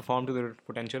have not performed to their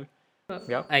potential.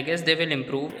 Yeah. I guess they will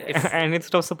improve if, And it's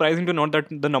so surprising to note that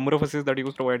the number of assists that he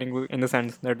was providing in the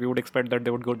sense that we would expect that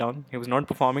they would go down. He was not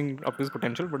performing up to his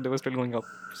potential, but they were still going up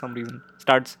for some reason.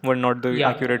 Stats were not the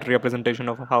accurate yeah. representation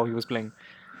of how he was playing.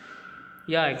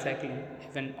 Yeah, exactly.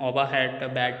 Even Oba had a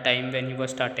bad time when he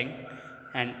was starting,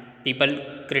 and people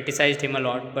criticized him a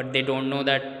lot, but they don't know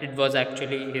that it was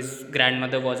actually his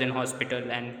grandmother was in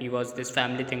hospital and he was this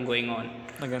family thing going on.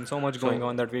 Again, so much going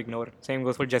on So, that we ignore. Same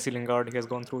goes for Jesse Lingard. He has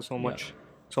gone through yeah,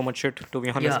 so much shit. To be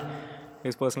honest, yeah,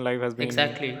 his personal life has been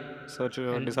exactly. such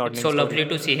a And it's disheartening so story. lovely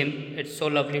to see him. It's so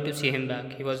lovely to see him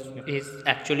back. Yeah, He's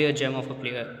actually a gem of a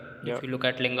player. yeah, If you look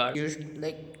at Lingard,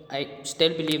 like, I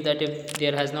still believe that if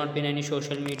there has not been any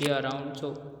social media around,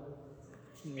 so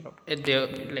yeah, there,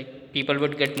 like, people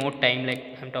would get more time,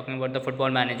 like I'm talking about the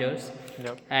football managers.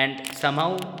 yeah. And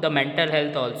somehow the mental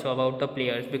health also about the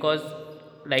players, because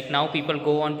like now people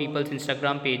go on people's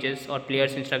Instagram pages or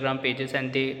players Instagram pages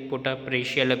and they put up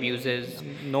racial abuses,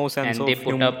 No sense and they of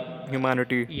put up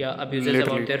humanity, yeah, abuses about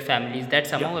literally. their families, that Yeah,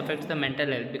 somehow affects the mental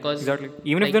health, because exactly.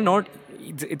 Even if like, they're not,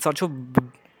 it's such a,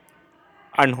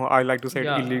 and I like to say it,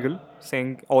 yeah, illegal.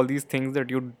 Saying all these things that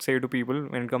you'd say to people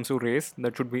when it comes to race,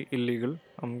 that should be illegal.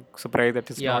 I'm surprised that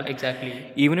it's yeah, not.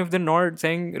 exactly, Even if they're not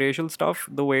saying racial stuff,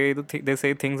 the way they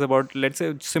say things about, let's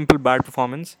say, simple bad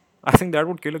performance, I think that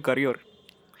would kill a career.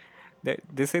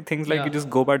 They say things like you yeah, just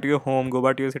go back to your home, go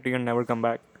back to your city, and never come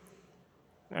back.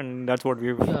 And that's what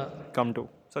we've yeah, come to.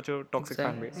 Such a toxic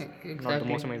fan base. Not the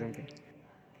most exactly. amazing thing.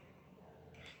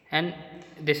 And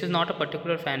this is not a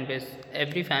particular fan base.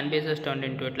 Every fan base has turned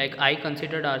into it. Like, I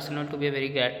considered Arsenal to be a very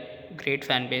great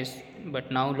fan base,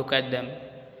 but now look at them.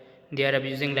 They are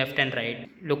abusing left and right.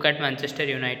 Look at Manchester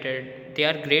United. They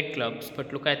are great clubs,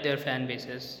 but look at their fan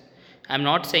bases. I'm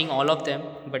not saying all of them,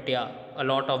 but yeah, a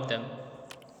lot of them.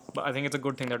 But I think it's a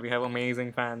good thing that we have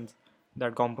amazing fans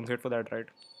that compensate for that, right?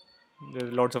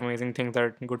 There's lots of amazing things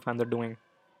that good fans are doing,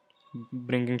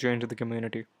 bringing change to the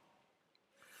community.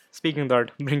 Speaking of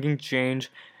that, bringing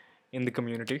change in the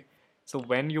community. So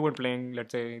when you were playing,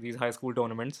 let's say, these high school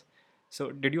tournaments,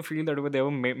 so did you feel that there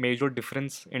were major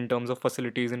difference in terms of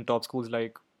facilities in top schools?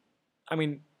 Like, I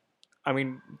mean,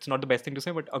 it's not the best thing to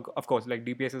say, but of course, like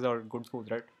DPSs are good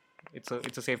schools, right? It's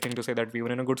a safe thing to say that we were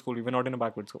in a good school, we were not in a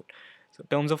backward school. So, in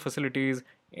terms of facilities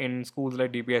in schools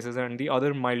like DPSs and the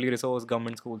other mildly resourced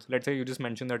government schools, let's say you just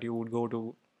mentioned that you would go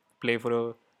to play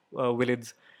for a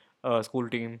village school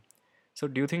team. So,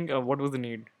 do you think what was the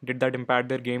need? Did that impact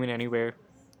their game in any way?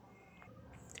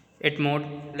 It more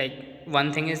like,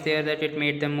 one thing is there that it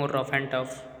made them more rough and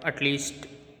tough. At least,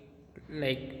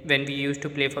 like when we used to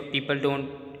play, for people don't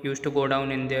used to go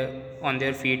down in their on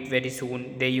their feet very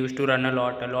soon. They used to run a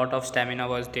lot. A lot of stamina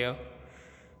was there,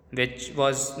 which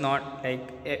was not like,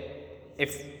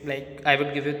 if like I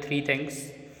would give you three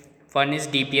things. One is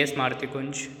DPS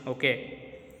Martikunj. Okay.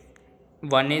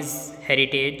 One is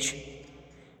heritage.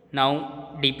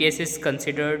 Now DPS is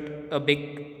considered a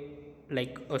big,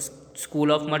 like a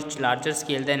school of much larger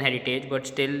scale than heritage, but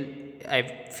still I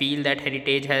feel that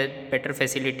heritage had better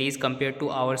facilities compared to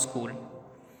our school.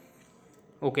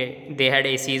 Okay, they had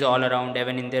ACs all around,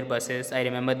 even in their buses. I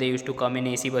remember they used to come in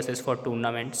AC buses for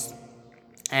tournaments.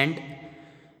 And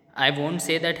I won't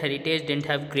say that Heritage didn't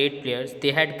have great players.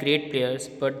 They had great players,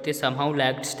 but they somehow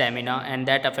lacked stamina, and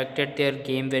that affected their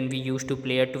game when we used to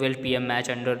play a 12 p.m. match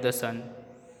under the sun.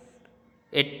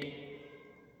 It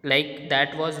like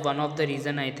that was one of the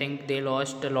reason I think they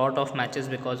lost a lot of matches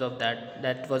because of that.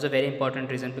 That was a very important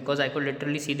reason because I could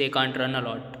literally see they can't run a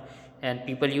lot, and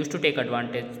people used to take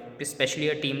advantage, especially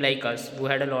a team like us who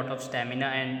had a lot of stamina,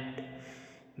 and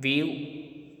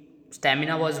we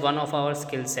stamina was one of our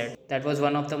skill set. That was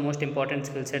one of the most important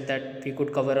skill set that we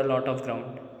could cover a lot of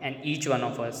ground, and each one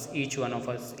of us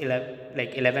 11,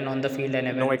 like 11 on the field and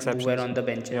No 11 who were exceptions. on the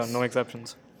Yeah, no benches.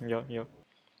 exceptions. Yeah, yeah.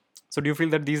 So do you feel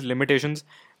that these limitations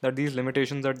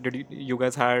that you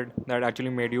guys had that actually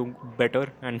made you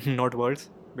better and not worse?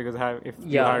 Because if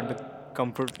you had the Yeah,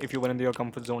 comfort, if you were in your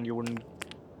comfort zone, you wouldn't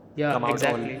yeah, come out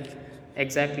all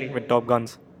exactly. with top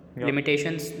guns. Yeah.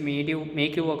 Limitations made you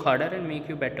make you work harder and make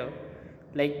you better.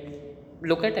 Like,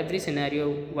 look at every scenario.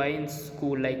 Why in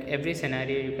school? Like every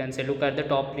scenario, you can say, look at the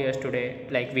top players today.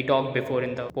 Like we talked before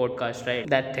in the podcast, right?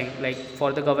 That thing. Like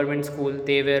for the government school,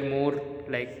 they were more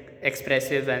like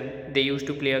expressive and they used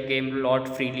to play a game a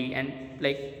lot freely. And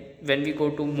like when we go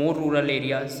to more rural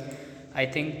areas, I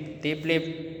think they play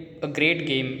a great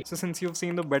game. So since you've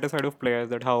seen the better side of players,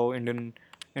 that how Indian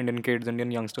kids, Indian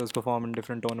youngsters perform in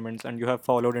different tournaments, and you have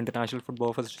followed international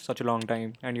football for such a long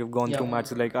time, and you've gone Yeah. through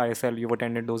matches like ISL, you've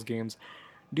attended those games.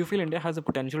 Do you feel India has the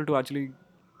potential to actually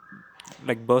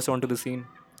like burst onto the scene?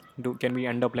 Can we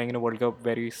end up playing in a World Cup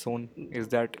very soon? Is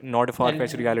that not a I'll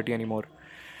far-fetched reality anymore?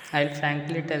 I'll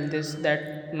frankly tell this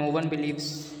that no one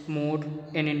believes more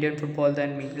in Indian football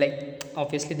than me. Like,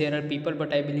 obviously, there are people,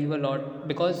 but I believe a lot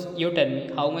because you tell me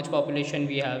how much population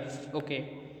we have. Okay,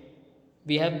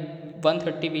 we have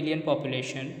 130 billion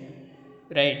population,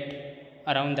 right?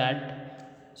 Around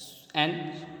that,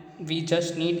 and we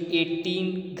just need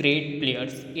 18 great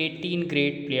players. 18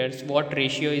 great players. What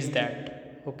ratio is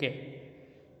that? Okay,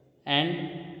 and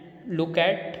look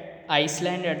at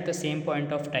Iceland at the same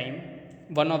point of time,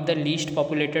 one of the least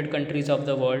populated countries of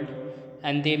the world,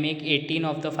 and they make 18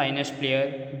 of the finest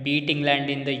player beat England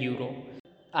in the Euro.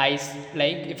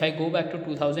 Like if I go back to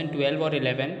 2012 or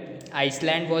 11,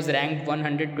 Iceland was ranked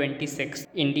 126th.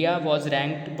 India was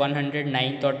ranked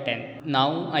 109th or 10th.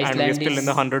 Now And we are Iceland still in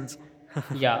the is, hundreds.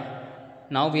 yeah.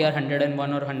 Now we are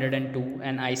 101 or 102,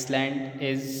 and Iceland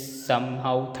is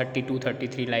somehow 32,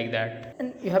 33, like that.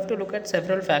 And you have to look at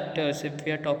several factors if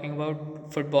we are talking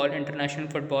about football, international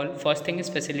football. First thing is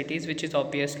facilities, which is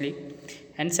obviously.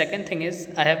 And second thing is,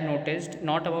 I have noticed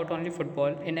not about only football,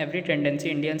 in every tendency,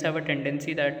 Indians have a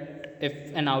tendency that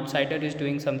if an outsider is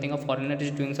doing something, a foreigner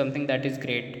is doing something that is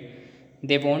great,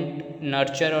 they won't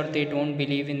nurture or they don't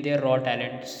believe in their raw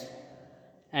talents.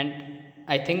 And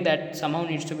I think that somehow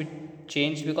needs to be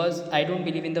changed because I don't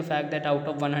believe in the fact that out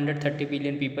of 130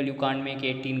 billion people you can't make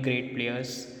 18 great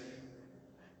players.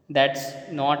 That's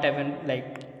not even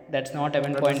like that's not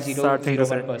even That's just a sad thing to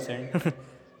say. 0.001%.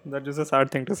 That's just a sad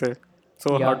thing to say.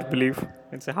 So hard to Yeah, believe.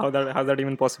 It's how's that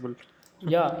even possible?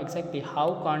 yeah, exactly.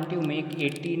 How can't you make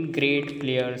 18 great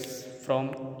players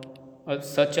from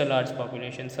such a large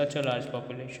population, such a large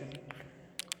population?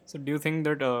 So do you think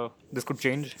that this could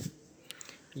change?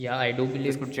 Yeah, I do This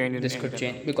believe could change this in could 10.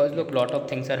 change because Yeah. look, lot of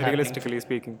things are happening. Realistically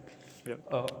speaking.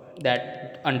 Yeah.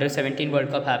 That under 17 World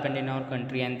Cup happened in our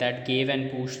country, and that gave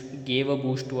a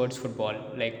boost towards football.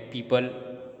 Like people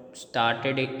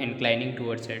started inclining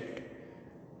towards it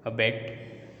a bit.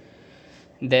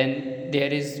 Then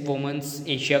there is Women's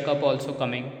Asia Cup also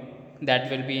coming.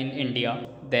 That will be in India.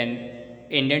 Then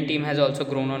Indian team has also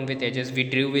grown on with ages. We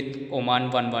drew with Oman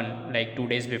 1-1 like 2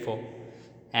 days before,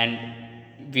 and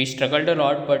we struggled a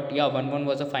lot. But yeah, 1-1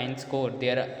 was a fine score.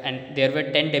 There were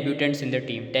 10 debutants in the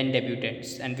team, 10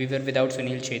 debutants, and we were without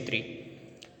Sunil Chetri.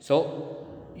 So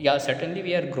yeah, certainly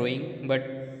we are growing, but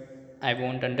I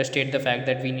won't understate the fact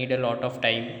that we need a lot of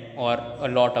time or a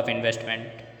lot of investment.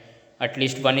 At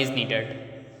least one is needed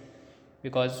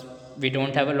because we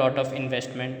don't have a lot of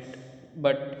investment.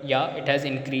 But yeah, it has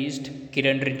increased.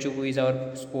 Kiran Rijiju, who is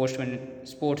our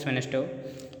sports minister,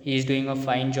 he is doing a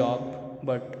fine job.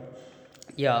 But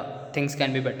yeah, things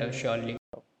can be better, surely.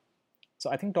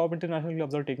 So I think top international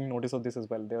clubs are taking notice of this as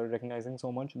well. They are recognizing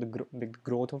so much the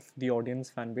growth of the audience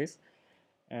fan base,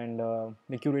 and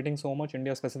they're curating so much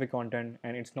India-specific content.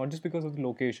 And it's not just because of the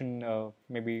location,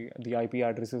 maybe the IP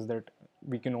addresses that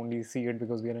we can only see it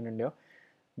because we are in India.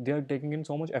 They are taking in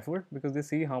so much effort because they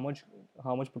see how much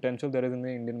potential there is in the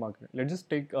Indian market. Let's just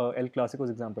take El Clasico's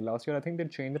example. Last year, I think they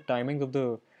changed the timings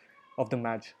of the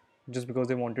match just because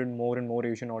they wanted more and more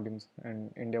Asian audience,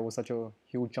 and India was such a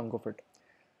huge chunk of it.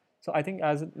 So I think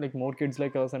as like more kids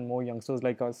like us and more youngsters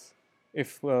like us,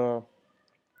 if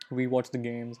we watch the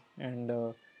games and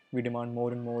we demand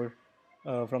more and more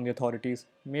from the authorities.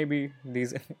 Maybe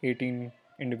these 18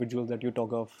 individuals that you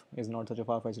talk of is not such a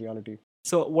far-fetched reality.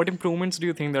 So, what improvements do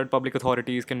you think that public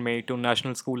authorities can make to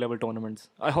national school level tournaments?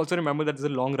 I also remember that there's a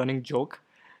long running joke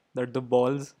that the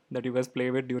balls that you guys play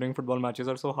with during football matches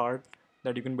are so hard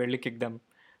that you can barely kick them.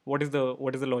 What is the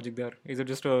logic there? Is it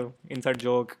just a inside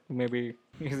joke? Maybe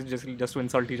is it just to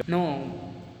insult each other?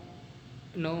 No,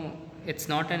 no, it's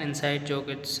not an inside joke.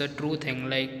 It's a true thing.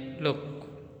 Like, look,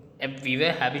 we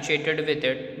were habituated with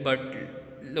it, but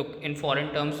look, in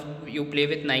foreign terms, you play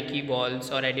with Nike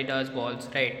balls or Adidas balls,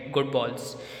 right? Good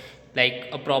balls, like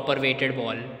a proper weighted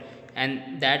ball.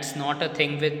 And that's not a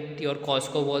thing with your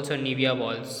Costco balls or Nivea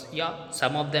balls. Yeah,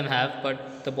 some of them have,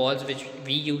 but the balls which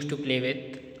we used to play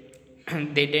with,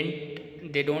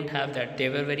 they don't have that. They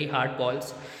were very hard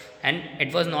balls, and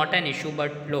it was not an issue.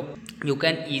 But look, you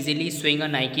can easily swing a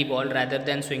Nike ball rather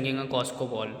than swinging a Costco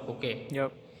ball. Okay, Yeah,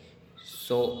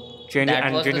 so change that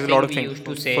and was the changes a lot thing of we things. used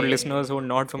to For say. listeners who are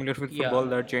not familiar with Yeah, football,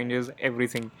 that changes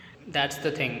everything. that's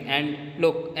the thing. And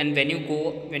look, and when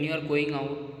you are going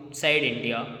outside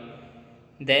India,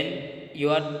 then you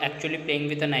are actually playing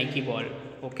with a Nike ball.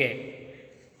 Okay,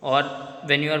 or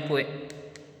when you are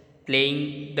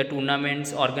playing the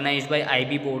tournaments organized by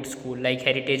IB board school like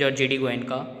Heritage or GD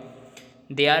Goenka,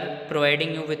 they are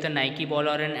providing you with a Nike ball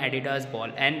or an Adidas ball,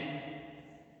 and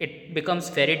it becomes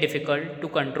very difficult to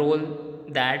control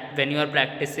that when you are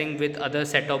practicing with other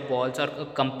set of balls or a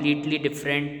completely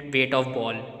different weight of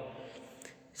ball.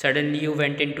 Suddenly you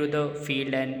went into the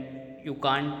field and you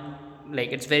can't,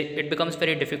 like, it becomes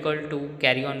very difficult to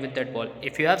carry on with that ball.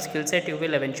 If you have skill set, you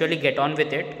will eventually get on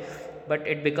with it, but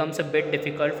it becomes a bit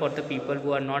difficult for the people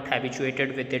who are not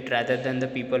habituated with it rather than the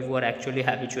people who are actually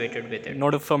habituated with it.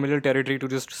 Not a familiar territory to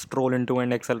just stroll into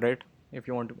and excel, right? If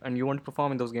you want to, and you want to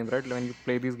perform in those games, right? When you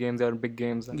play these games, they are big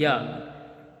games, and Yeah,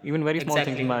 even very small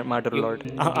things exactly. matter a You lot.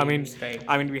 I mean, games,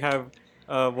 right? we have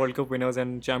World Cup winners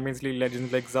and Champions League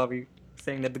legends like Xavi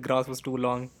saying that the grass was too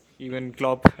long. Even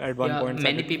Klopp at one Yeah, point said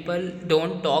many it. people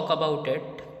don't talk about it.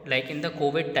 Like in the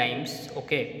COVID times,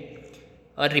 okay,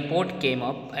 a report came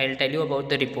up. I'll tell you about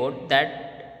the report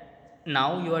that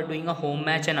now you are doing a home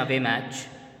match and away match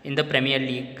in the Premier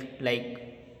League. Like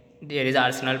there is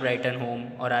Arsenal Brighton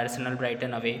home or Arsenal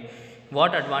Brighton away.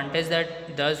 What advantage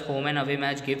that does home and away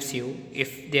match gives you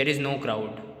if there is no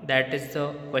crowd? That is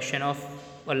the question of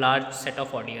a large set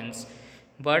of audience.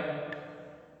 But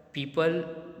people,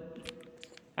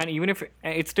 And even if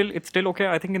it's still okay,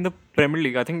 I think in the Premier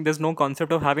League, I think there's no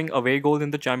concept of having away goals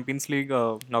in the Champions League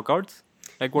knockouts.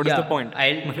 Like, what is the yeah, point?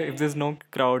 I'll If there's no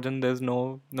crowds and there's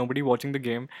nobody watching the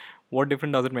game, what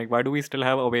difference does it make? Why do we still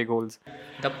have away goals?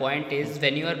 The point is,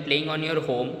 when you are playing on your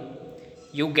home,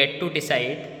 you get to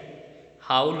decide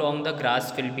how long the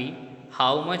grass will be,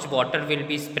 how much water will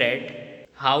be spread,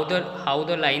 how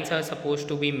the lines are supposed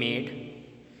to be made.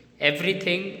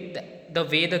 Everything, the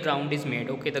way the ground is made.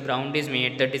 Okay, the ground is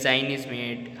made, the design is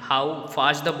made, how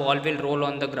fast the ball will roll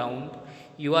on the ground.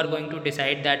 You are going to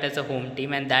decide that as a home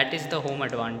team, and that is the home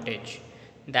advantage.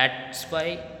 That's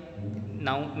why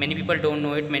now many people don't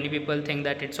know it. Many people think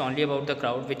that it's only about the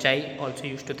crowd, which I also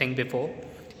used to think before.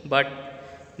 But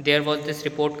there was this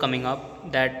report coming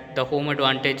up that the home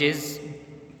advantage is,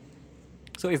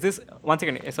 So is this once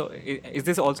again? So is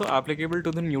this also applicable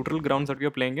to the neutral grounds that we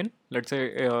are playing in? Let's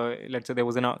say there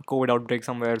was a COVID outbreak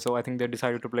somewhere, so I think they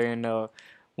decided to play in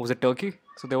was it Turkey?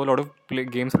 So there were a lot of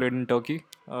games played in Turkey,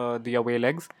 the away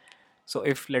legs. So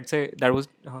if let's say that was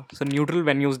so neutral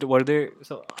venues were they?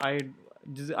 So I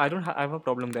don't I have a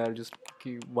problem there. Just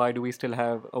why do we still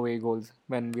have away goals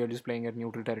when we are just playing at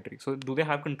neutral territory? So do they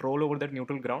have control over that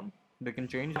neutral ground? They can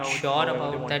change sure however they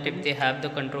about want it that to if be. they have the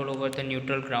control over the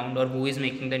neutral ground or who is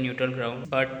making the neutral ground,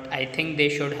 but I think they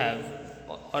should have.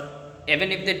 Or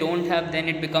even if they don't have, then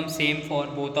it becomes same for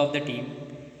both of the team.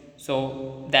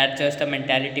 So that's just a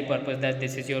mentality purpose that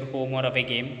this is your home or away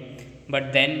game.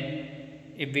 But then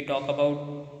if we talk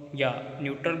about, yeah,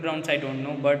 neutral grounds, I don't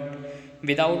know, but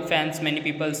without fans many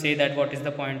people say that what is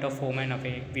the point of home and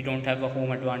away, we don't have a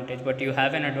home advantage. But you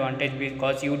have an advantage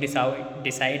because you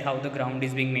decide how the ground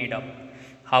is being made up,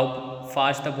 how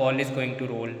fast the ball is going to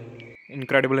roll,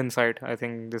 Incredible insight. I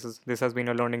think this has been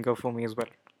a learning curve for me as well.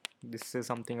 This is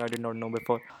something I did not know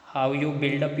before. how you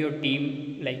build up your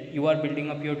team. Like you are building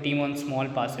up your team on small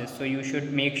passes, so you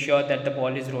should make sure that the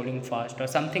ball is rolling fast or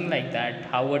something like that,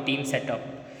 how a team set up.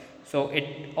 So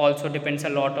it also depends a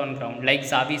lot on ground. Like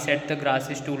Xavi said the grass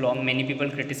is too long, many people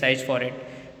criticize for it,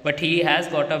 but he has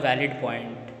got a valid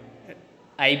point.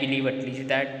 I believe at least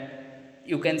that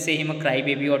you can say him a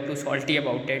crybaby or too salty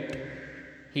about it.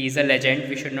 He is a legend,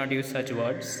 we should not use such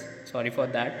words. sorry for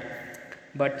that.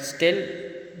 But still,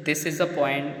 this is a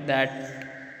point that,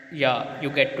 yeah, you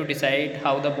get to decide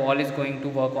how the ball is going to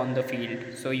work on the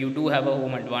field. So you do have a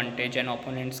home advantage, and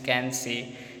opponents can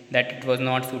say that it was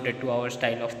not suited to our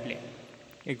style of play.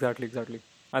 Exactly, exactly.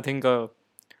 I think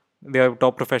they are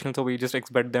top professionals, so we just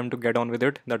expect them to get on with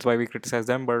it. That's why we criticize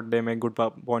them, but they make good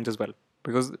points as well.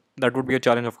 Because that would be a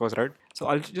challenge, of course, right? So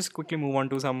I'll just quickly move on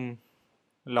to some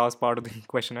last part of the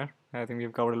questionnaire. I think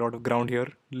we've covered a lot of ground here,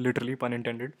 literally, pun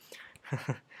intended.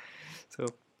 So,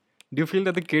 do you feel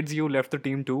that the kids you left the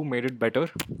team to made it better,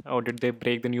 or did they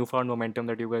break the newfound momentum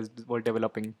that you guys were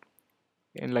developing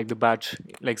in like the batch,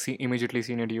 like immediately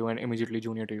senior to you and immediately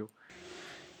junior to you?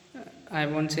 I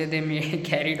won't say they may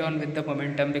carried on with the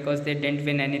momentum because they didn't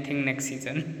win anything next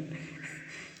season.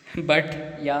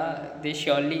 But yeah, they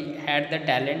surely had the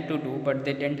talent to do, but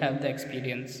they didn't have the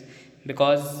experience.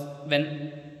 Because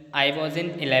when I was in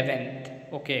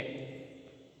 11th, okay,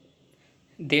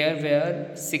 there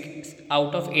were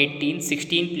out of 18,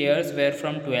 16 players were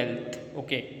from 12th,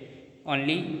 okay.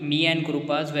 Only me and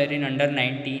Krupas were in under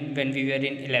 19 when we were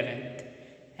in 11th.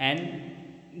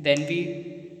 And then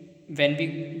when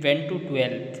we went to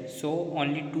 12th, so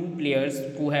only two players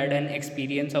who had an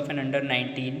experience of an under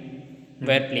 19 were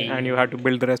And you playing. had to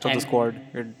build the rest of the And squad.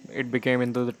 It became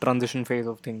into the transition phase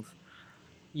of things.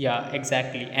 yeah,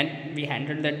 exactly. And we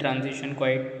handled that transition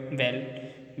quite well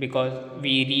because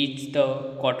we reached the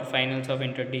quarterfinals of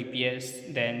Inter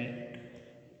DPS. Then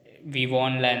we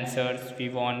won Lancers, we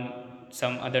won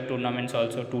some other tournaments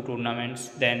also, two tournaments.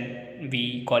 Then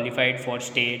we qualified for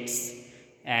states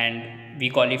and we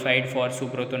qualified for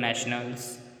Subroto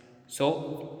Nationals.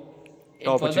 So it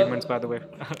Top was achievements, a, by the way.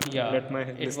 yeah, Let my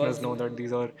it listeners was. know that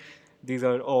these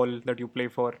are all that you play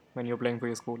for when you're playing for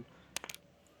your school.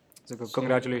 So So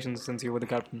congratulations, since you were the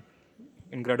captain.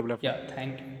 Incredible effort. yeah,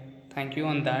 thank you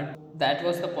on that. That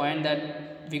was the point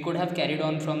that we could have carried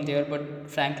on from there, but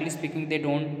frankly speaking, they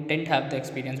don't didn't have the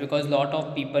experience because lot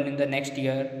of people in the next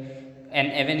year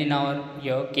and even in our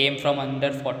year came from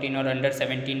under 14 or under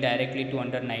 17 directly to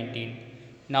under 19.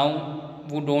 Now,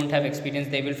 who don't have experience,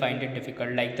 they will find it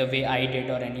difficult, like the way I did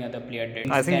or any other player did.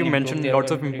 I think you Can improve, mentioned there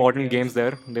lots were of great important games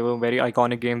players. there. They were very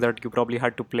iconic games that you probably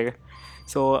had to play.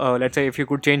 So let's say if you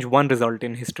could change one result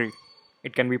in history,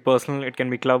 it can be personal, it can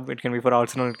be club, it can be for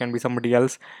Arsenal, it can be somebody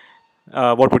else.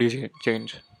 What would you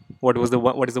change? What is the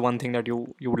one thing that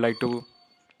you would like to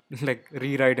like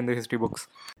rewrite in the history books?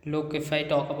 Look, if I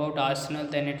talk about Arsenal,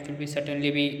 then it will be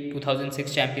certainly be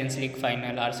 2006 Champions League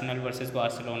final, Arsenal versus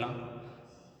Barcelona,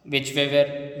 which we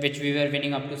were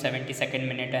winning up to 72nd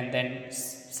minute, and then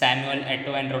Samuel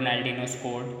Eto'o and Ronaldinho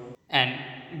scored, and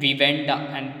we went down.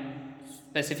 And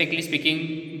specifically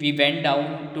speaking, we went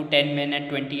down to 10 men at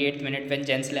 28th minute when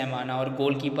Jens Lehmann, our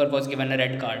goalkeeper, was given a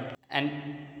red card. And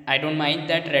I don't mind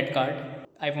that red card.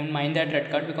 I won't mind that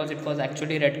red card because it was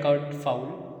actually red card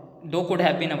foul. Though could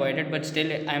have been avoided, but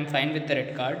still I am fine with the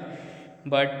red card.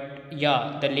 But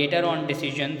yeah, the later on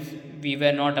decisions, we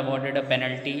were not awarded a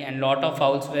penalty and lot of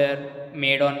fouls were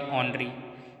made on Henry.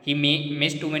 He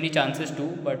missed too many chances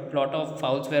too, but lot of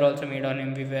fouls were also made on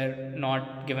him. We were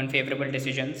not given favorable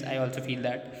decisions. I also feel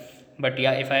that. But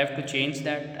yeah, if I have to change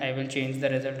that, I will change the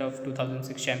result of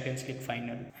 2006 Champions League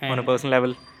final. On a And personal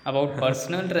level? about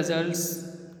personal results,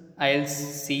 I'll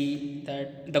see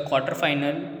that the quarter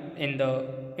final in the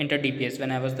Inter DPS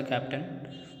when I was the captain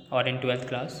or in 12th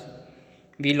class,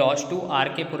 we lost to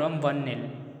RK Puram 1-0,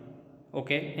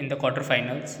 okay, in the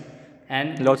quarterfinals.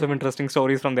 Lots of And interesting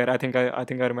stories from there. I think I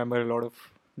remember a lot of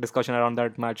discussion around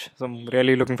that match. So I'm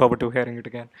really looking forward to hearing it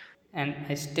again.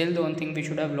 I still don't think we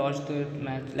should have lost the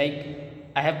match. Like,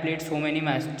 I have played so many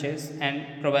matches,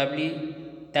 and probably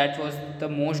that was the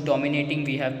most dominating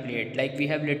we have played. Like, we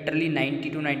have literally 90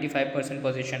 to 95%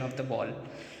 possession of the ball,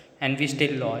 and we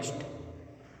still lost.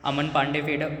 Aman Pandey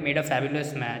made a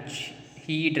fabulous match.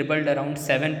 He dribbled around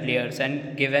seven players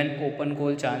and gave an open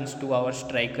goal chance to our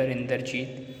striker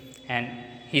Inderjeet, and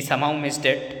he somehow missed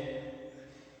it.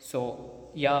 So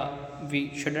yeah,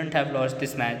 we shouldn't have lost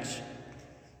this match.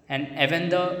 And even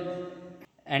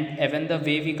the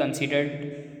way we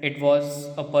considered, it was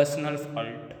a personal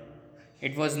fault.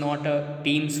 It was not a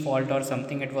team's fault or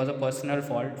something. It was a personal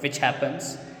fault which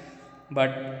happens.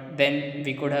 But then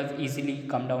we could have easily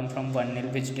come down from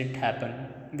 1-0, which did happen.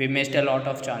 We missed a lot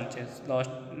of chances, lost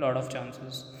a lot of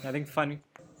chances. I think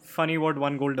funny what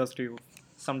one goal does to you.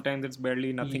 Sometimes it's barely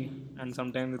Yeah. nothing, and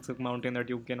sometimes it's a mountain that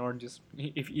you cannot just,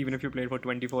 if even if you played for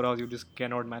 24 hours, you just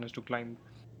cannot manage to climb.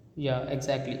 Yeah,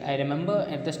 exactly. I remember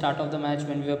at the start of the match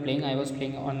when we were playing, I was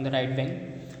playing on the right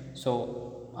wing. So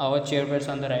our chair was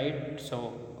on the right. So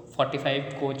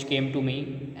 45 coach came to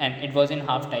me, and it was in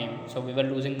half time, so we were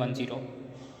losing 1-0.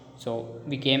 So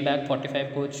we came back.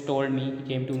 45 coach told me, he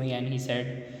came to me and he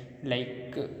said,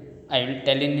 like, I will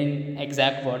tell in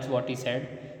exact words what he said.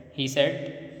 He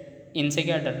said, इनसे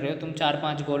क्या डर रहे हो तुम,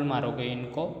 4-5 गोल मारोगे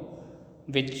इनको,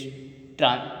 which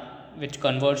which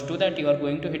converts to that you are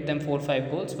going to hit them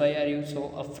 4-5 goals. Why are you so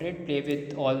afraid? Play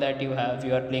with all that you have.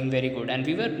 You are playing very good, and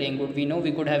we were playing good. We know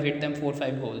we could have hit them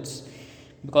 4-5 goals,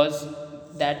 because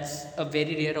that's a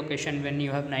very rare occasion when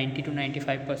you have 90 to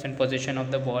 95% possession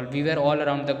of the ball. We were all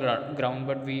around the ground,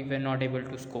 but we were not able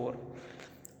to score.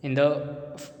 In the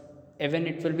Even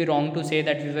it will be wrong to say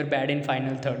that we were bad in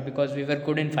final third, because we were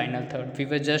good in final third. We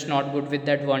were just not good with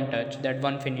that one touch, that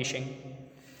one finishing.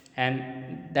 And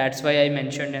that's why I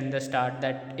mentioned in the start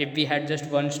that if we had just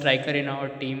one striker in our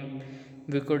team,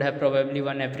 we could have probably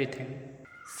won everything.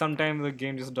 Sometimes the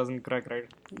game just doesn't crack right,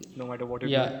 no matter what you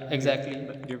do. Yeah, exactly.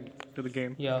 Give to the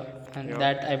game. Yeah, and Yeah.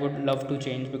 that I would love to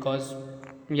change, because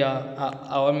yeah,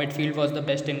 our midfield was the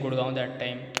best in Gurgaon that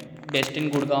time. Best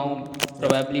in Gurgaon,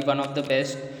 probably one of the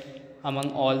best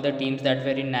among all the teams that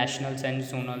were in nationals and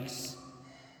zonals.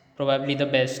 Probably the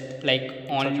best. Like Such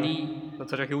a only,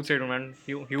 that's such a huge statement, man.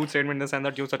 Huge statement in the sense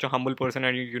that you're such a humble person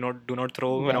and you not do not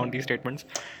throw yeah, around these statements.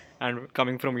 And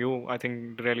coming from you, I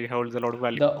think really holds a lot of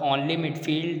value. the only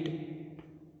midfield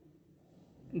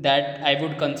that I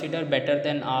would consider better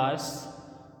than ours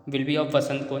will be of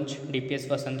Vasant Kunj, DPS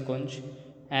Vasant Kunj,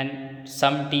 and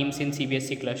some teams in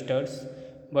CBSE clusters.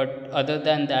 But other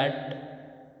than that,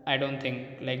 I don't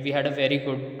think. Like, we had a very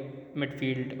good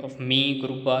midfield of me,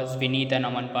 Gurbaz, Vineet, and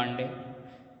Aman Pandey.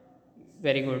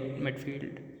 Very good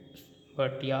midfield.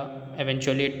 But yeah,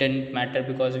 eventually it didn't matter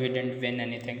because we didn't win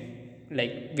anything.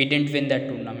 Like, we didn't win that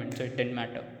tournament, so it didn't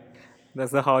matter.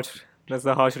 That's the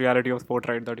harsh reality of sport,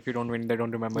 right? That if you don't win, they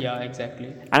don't remember Yeah, it. exactly.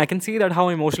 And I can see that how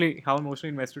emotionally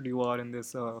invested you are in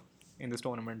this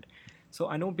tournament. So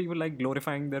I know people like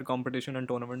glorifying their competition and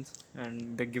tournaments,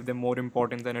 and they give them more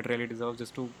importance than it really deserves,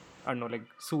 just to, I don't know, like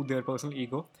soothe their personal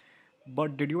ego.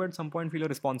 But did you at some point feel a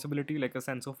responsibility, like a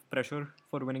sense of pressure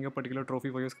for winning a particular trophy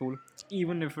for your school,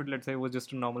 even if it, let's say, was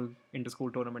just a normal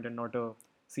inter-school tournament and not a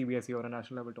CBSE or a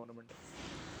national level tournament?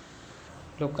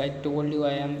 Look, I told you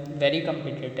I am very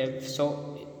competitive.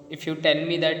 So if you tell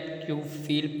me that you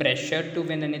feel pressure to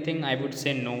win anything, I would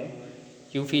say no.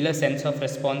 You feel a sense of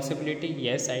responsibility?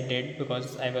 Yes, I did,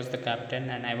 because I was the captain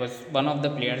and I was one of the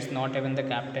players, not even the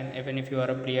captain. Even if you are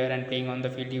a player and playing on the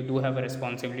field, you do have a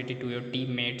responsibility to your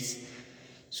teammates.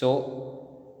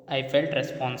 So I felt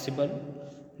responsible,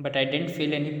 but I didn't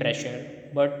feel any pressure.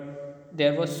 But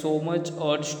there was so much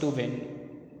urge to win,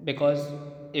 because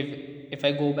if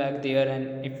I go back there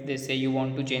and if they say you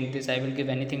want to change this, I will give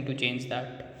anything to change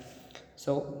that.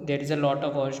 So there is a lot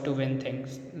of urge to win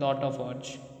things, lot of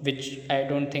urge, which I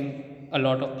don't think a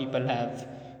lot of people have.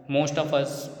 Most of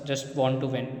us just want to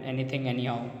win anything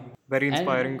anyhow. Very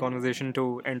inspiring And conversation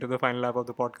to enter the final lap of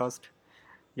the podcast.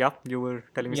 Yeah, you were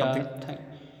telling me something.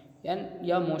 yeah, and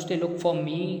yeah, mostly look, for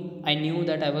me, I knew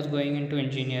that I was going into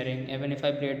engineering. Even if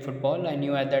I played football, I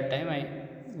knew at that time I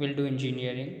will do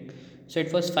engineering. So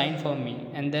it was fine for me.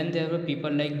 And then there were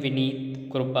people like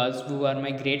Vineet, Krupaz, who are my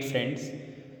great friends.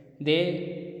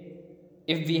 They,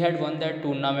 if we had won that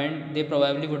tournament, they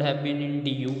probably would have been in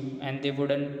DU and they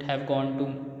wouldn't have gone to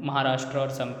Maharashtra or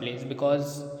someplace,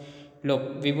 because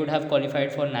look, we would have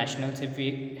qualified for nationals if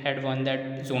we had won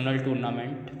that zonal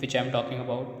tournament, which I'm talking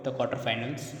about, the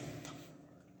quarterfinals.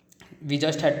 We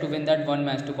just had to win that one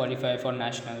match to qualify for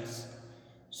nationals.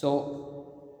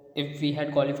 So, if we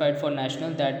had qualified for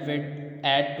national, that would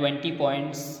add 20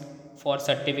 points for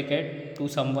certificate to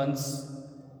someone's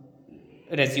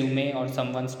resume or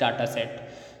someone's data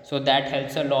set. So that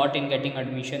helps a lot in getting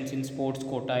admissions in sports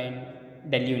quota in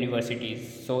Delhi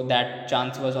universities. So that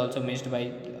chance was also missed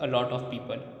by a lot of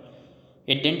people.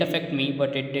 It didn't affect me,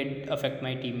 but it did affect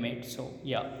my teammates. So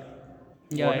yeah.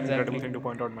 Yeah, What an incredible exactly. thing to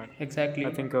point out, man. I Exactly.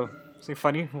 think, see,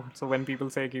 funny. So when people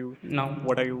say you, Now,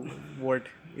 what are you, what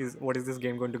is this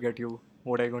game going to get you?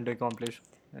 What are you going to accomplish?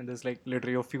 And there's like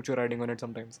literally your future riding on it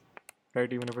sometimes,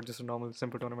 right? Even if it's just a normal,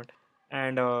 simple tournament.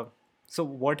 And so,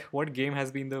 what game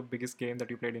has been the biggest game that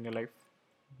you played in your life?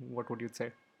 What would you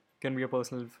say? Can be a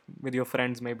personal with your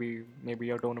friends, maybe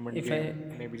a tournament if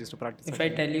game, I maybe just a practice if I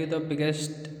session. tell you the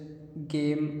biggest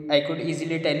game, I could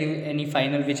easily tell you any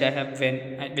final which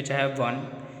which I have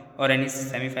won, or any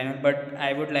semi-final. But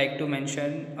I would like to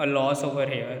mention a loss over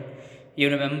here. You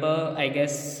remember, I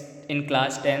guess, in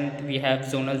class 10th we have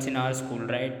zonals in our school,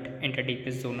 right? Inter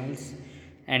DPS zonals,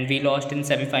 and we lost in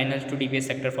semi-finals to DPS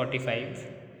Sector 45,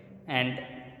 and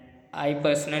I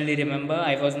personally remember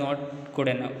I was not good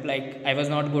enough. Like, I was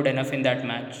not good enough in that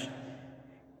match.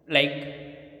 Like,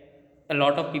 a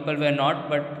lot of people were not,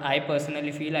 but I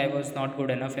personally feel I was not good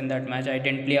enough in that match. I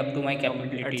didn't play up to my At some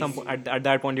capabilities. at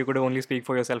that point, you could only speak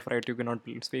for yourself, right? You cannot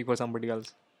speak for somebody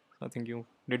else. I think you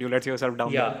let yourself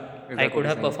down there. Yeah, Is I that what could you're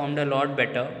have saying? performed a lot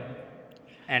better,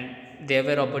 and there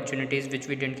were opportunities which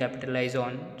we didn't capitalize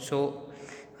on. So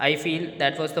I feel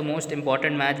that was the most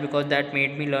important match because that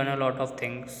made me learn a lot of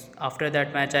things. After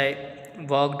that match, I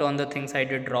worked on the things I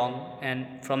did wrong, and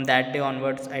from that day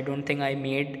onwards, I don't think I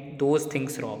made those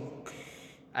things wrong.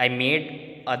 I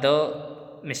made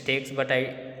other mistakes, but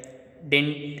I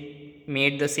didn't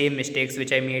made the same mistakes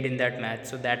which I made in that match.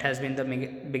 So that has been the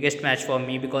biggest match for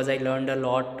me because I learned a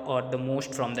lot or the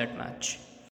most from that match.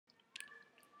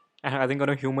 And I think on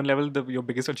a human level, your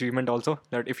biggest achievement also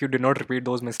that if you did not repeat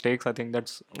those mistakes, I think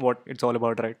that's what it's all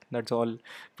about, right? That's all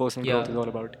personal growth Yeah, is all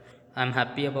about. I'm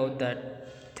happy about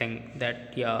that thing.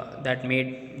 That yeah, that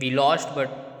made we lost,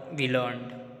 but we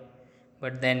learned.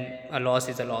 But then a loss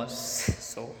is a loss.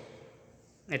 So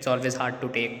it's always hard to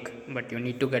take, but you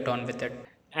need to get on with it.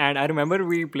 And I remember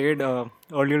we played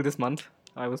earlier this month.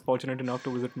 I was fortunate enough to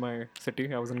visit my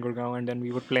city. I was in Gurgaon, and then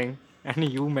we were playing.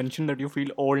 And you mentioned that you feel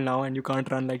old now and you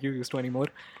can't run like you used to anymore.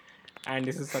 And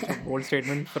this is such a bold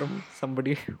statement from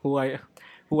somebody who I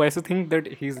used to think that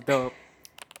he's the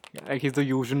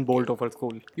Usain Bolt of our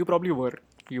school. You probably were.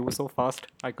 You were so fast.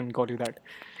 I couldn't call you that.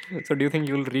 So do you think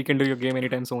you'll rekindle your game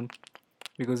anytime soon?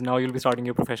 Because now you'll be starting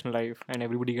your professional life, and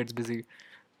everybody gets busy.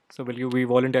 So will you be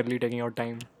voluntarily taking out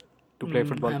time to play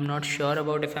football? I'm not sure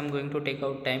about if I'm going to take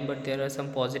out time, but there are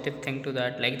some positive thing to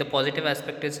that. Like the positive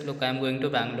aspect is, look, I'm going to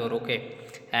Bangalore, okay,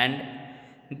 and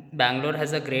Bangalore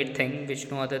has a great thing which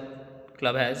no other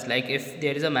club has. Like if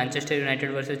there is a Manchester United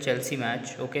versus Chelsea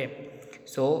match, okay,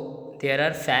 so there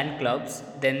are fan clubs,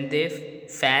 then they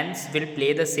fans will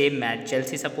play the same match.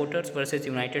 Chelsea supporters versus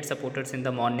United supporters in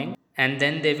the morning, and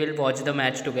then they will watch the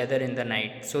match together in the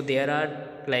night. So there are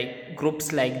like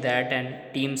groups like that and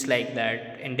teams like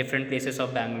that in different places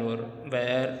of Bangalore,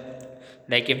 where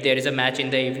like if there is a match in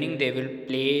the evening, they will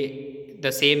play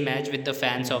the same match with the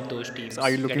fans of those So are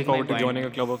you teams. looking Getting my forward to point? joining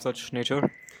a club of such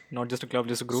nature? Not just a club,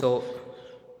 just a group? So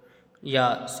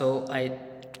yeah, so I'm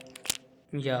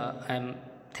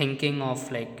thinking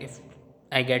of like if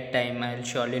I get time, I'll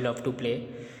surely love to play.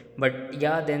 But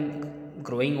yeah, then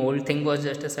growing old thing was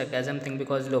just a sarcasm thing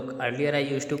because look, earlier I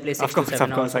used to play six to Of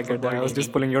seven course, hours I of get that. football I was just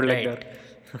daily, pulling your leg there.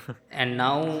 right? And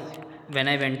now when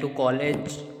I went to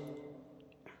college,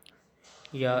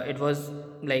 yeah, it was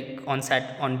like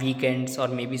on weekends or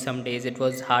maybe some days it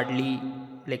was hardly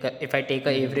like if I take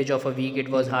a average of a week, it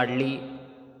was hardly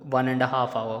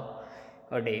 1.5 hour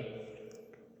a day.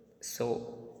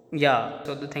 So yeah,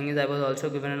 so the thing is, I was also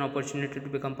given an opportunity to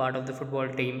become part of the football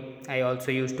team. I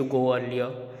also used to go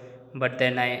earlier, but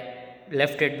then I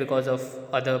left it because of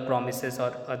other promises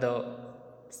or other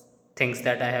things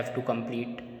that I have to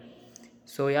complete.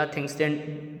 So yeah, things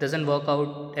then doesn't work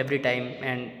out every time,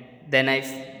 and then I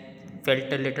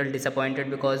felt a little disappointed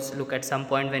because look, at some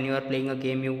point when you are playing a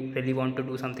game, you really want to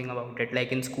do something about it.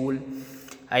 Like in school,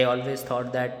 I always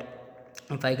thought that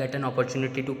if I get an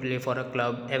opportunity to play for a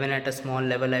club, even at a small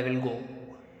level, I will go.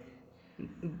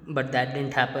 But that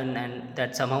didn't happen, and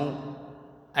that somehow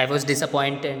I was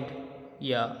disappointed.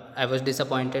 Yeah, I was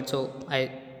disappointed, so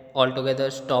I altogether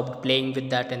stopped playing with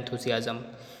that enthusiasm.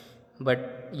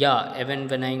 But yeah, even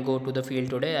when I go to the field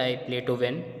today, I play to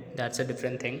win. That's a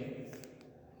different thing.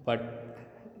 But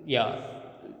yeah,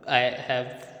 I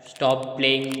have stopped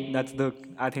playing. That's the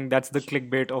I think that's the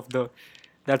clickbait of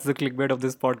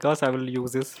this podcast. I will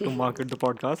use this to market the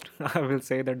podcast. I will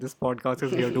say that this podcast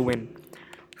is here to win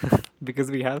because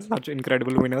we have such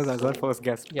incredible winners as our So first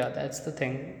guest. yeah, that's the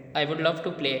thing. I would love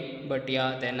to play, but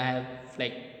yeah, then I have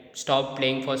like stopped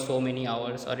playing for so many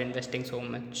hours or investing so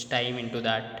much time into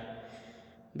that.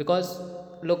 Because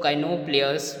look, I know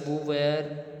players who were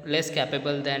less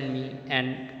capable than me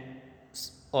and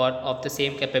or of the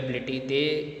same capability.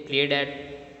 They played at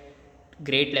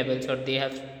great levels or they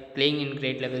have playing in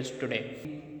great levels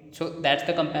today. So that's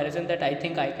the comparison that I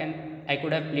think I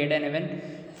could have played. And even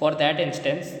for that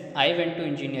instance, I went to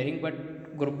engineering,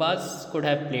 but Gurbaz could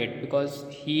have played because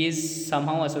he is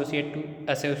somehow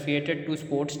associated to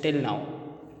sports till now,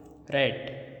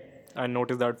 right? I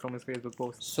noticed that from his Facebook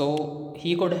post. So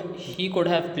he could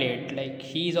have played. Like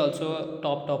he is also a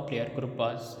top player,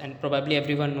 Gurbaz, and probably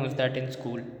everyone knows that in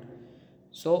school.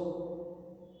 So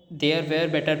there were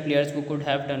better players who could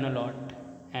have done a lot,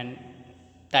 and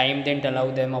time didn't allow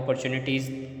them opportunities.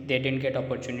 They didn't get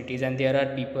opportunities, and there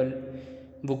are people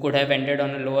who could have ended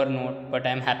on a lower note, but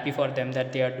I'm happy for them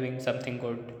that they are doing something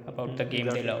good about the game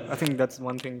they Exactly. I love. think that's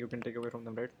one thing you can take away from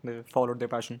them, right? They followed their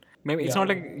passion. Maybe it's Yeah. not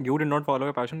like you did not follow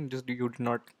your passion, just you did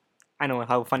not. I know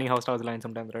how funny how stars align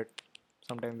sometimes, right?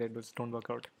 Sometimes they just don't work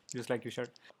out, just like you said.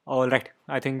 All right.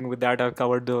 I think with that I've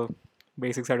covered the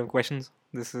basic side of questions.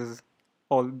 This is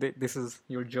this is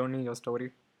your journey, your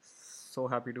story. So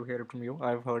happy to hear it from you.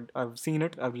 I've seen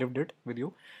it, I've lived it with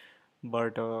you,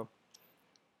 but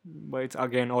it's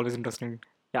again always interesting.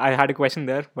 Yeah, I had a question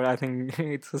there, but I think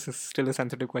still a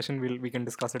sensitive question. We can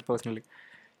discuss it personally.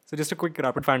 So just a quick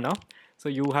rapid fire now. So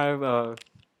you have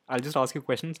I'll just ask you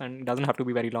questions, and it doesn't have to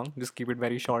be very long. Just keep it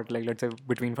very short, like let's say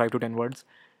between 5 to 10 words.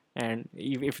 And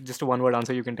if just a one word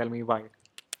answer, you can tell me why.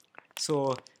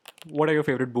 So, what are your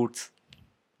favorite boots?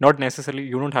 Not necessarily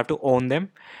you don't have to own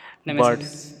them, but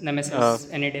uh,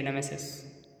 Any day Nemesis.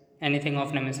 Anything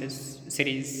of Nemesis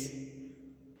series.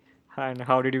 and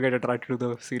how did you get attracted to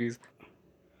the series?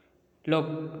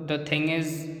 Look, the thing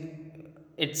is,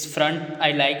 its front.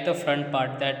 I like the front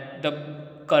part, that the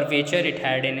curvature it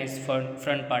had in its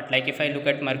front part. Like if I look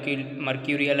at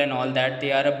Mercurial and all that,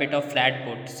 they are a bit of flat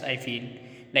boats. I feel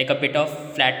like a bit of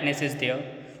flatness is there,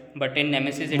 but in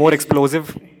Nemesis it More is.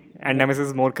 explosive, and Nemesis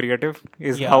is more creative.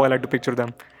 Is how I Yeah, like to picture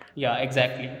them. yeah,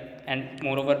 exactly. And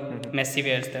moreover, Messi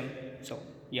wears them. So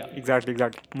yeah. Exactly,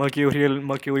 exactly. Mercurial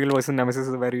versus Nemesis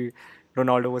is a very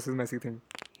Ronaldo versus Messi thing,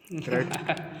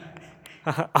 right?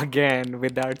 Again,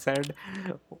 with that said,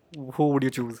 who would you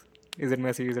choose? Is it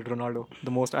Messi? Is it Ronaldo?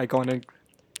 The most iconic.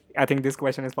 I think this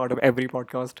question is part of every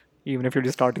podcast, even if you're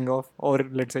just starting off, or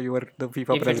let's say you were the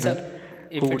FIFA if it's a president.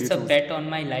 Who if would you it's a choose? bet on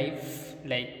my life,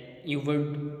 like you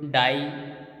would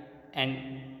die, and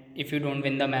if you don't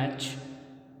win the match,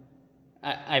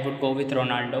 I would go with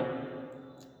Ronaldo.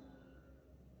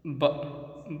 But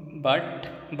but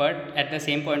but at the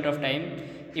same point of time,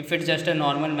 if it's just a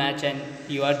normal match and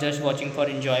you are just watching for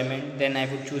enjoyment, then I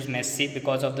would choose Messi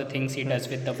because of the things he does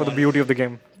with the For the ball. beauty of the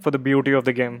game. For the beauty of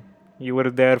the game. You were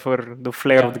there for the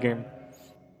flair Yeah, of the game.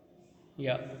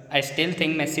 yeah, I still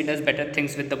think Messi does better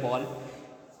things with the ball.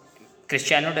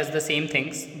 Cristiano does the same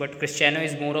things, but Cristiano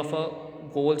is more of a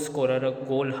goal scorer, a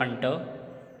goal hunter,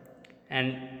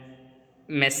 and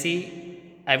Messi,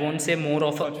 I won't say more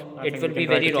of a. Such. I It think we will be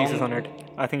can write very a thesis on wrong.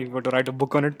 it. I think if we were to write a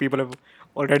book on it, people have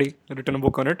already written a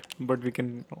book on it, but we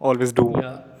can always do.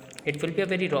 Yeah, it will be a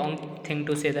very wrong thing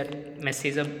to say that Messi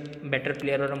is a better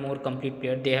player or a more complete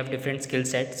player. They have different skill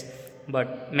sets,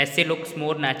 but Messi looks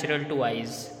more natural to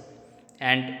eyes.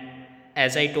 And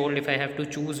as I told, if I have to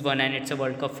choose one and it's a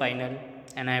World Cup final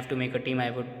and I have to make a team,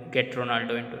 I would get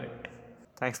Ronaldo into it.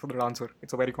 Thanks for the answer.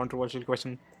 It's a very controversial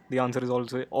question. The answer is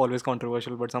also always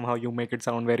controversial, but somehow you make it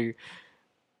sound very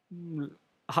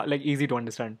like easy to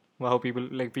understand. How people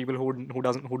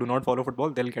who do not follow football,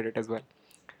 they'll get it as well.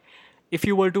 If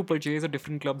you were to purchase a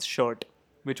different club's shirt,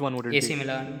 which one would it be? AC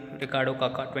Milan, Ricardo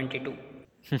Kaká, 22.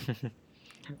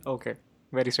 Okay,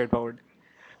 very straightforward.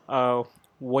 Uh,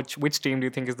 which team do you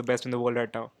think is the best in the world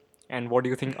right now? And what do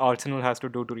you think Arsenal has to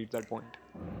do to reach that point?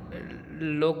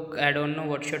 Look, I don't know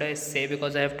what should I say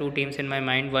because I have two teams in my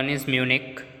mind. One is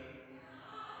Munich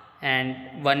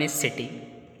and one is City,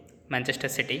 Manchester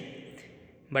City.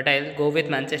 But I'll go with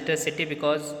Manchester City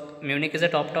because Munich is a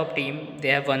top team. They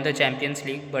have won the Champions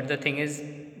League, but the thing is,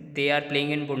 they are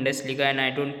playing in Bundesliga, and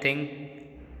I don't think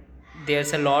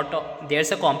there's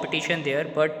a competition there,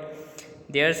 but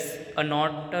there's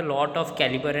not a lot of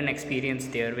caliber and experience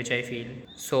there, which I feel.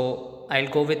 So I'll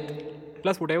go with.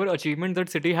 Plus, whatever achievement that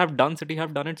City have done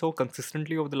it so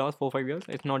consistently over the last 4 5 years.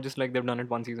 It's not just like they've done it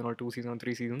 1 season or 2 seasons or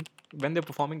 3 seasons. When they're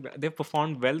performing, they've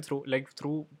performed well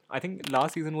through. I think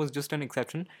last season was just an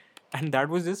exception, and that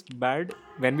was just bad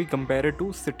when we compare it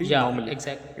to City Yeah, normally.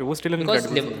 exactly. It was still an Because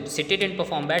incredible season. City didn't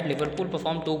perform bad, Liverpool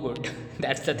performed too good.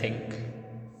 That's the thing.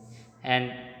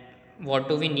 And what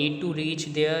do we need to reach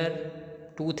there?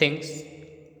 Two things.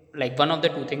 Like one of the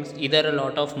two things, either a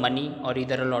lot of money or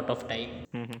either a lot of time.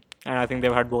 And I think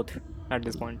they've had both at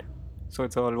this point, so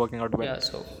it's all working out well. Yeah,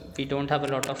 so we don't have a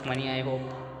lot of money. I hope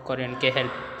Korean K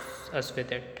helps us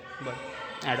with it. But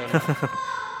I don't know.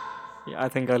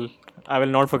 Yeah, I will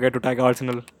not forget to tag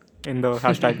Arsenal in the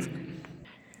hashtags.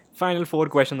 Final four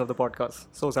questions of the podcast.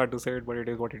 So sad to say it, but it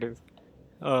is what it is.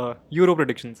 Euro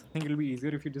predictions. I think it'll be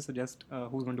easier if you just suggest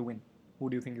who's going to win. Who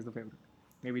do you think is the favorite?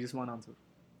 Maybe just one answer.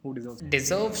 Who deserves it?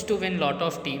 Deserves to win, lot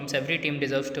of teams. Every team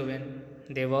deserves to win.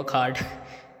 They work hard.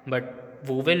 But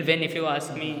who will win if you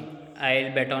ask me?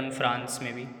 I'll bet on France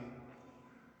maybe.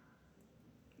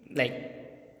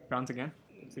 Like France again.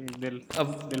 I think uh,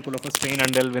 they'll pull off a Spain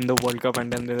and they'll win the World Cup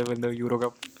and then they'll win the Euro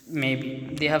Cup. maybe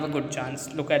they have a good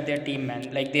chance. Look at their team,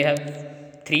 man. Like they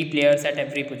have three players at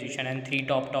every position and three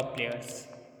top players.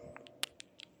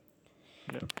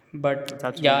 Yeah. That's But yeah,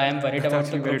 actually I am worried that's about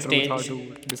the actually very group true. It's hard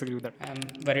stage. to disagree with that. I'm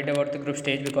worried about the group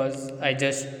stage because I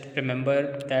just remember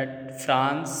that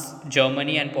France,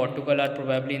 Germany, and Portugal are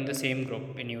probably in the same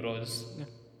group in Euros.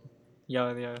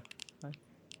 Yeah, yeah, yeah. Yeah,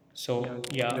 So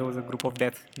yeah, there was a group of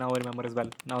death. Now I remember as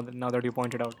well. Now that you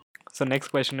pointed out. So next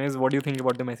question is, what do you think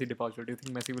about the Messi departure? Do you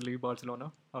think Messi will leave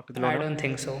Barcelona after the I loan don't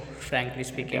think so. Frankly at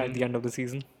the speaking, end of the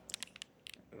season,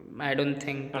 I don't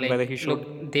think and whether he look,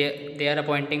 should? they are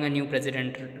appointing a new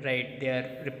president, right? They are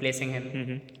replacing him.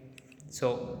 Mm-hmm. So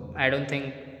I don't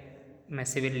think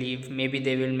Messi will leave. Maybe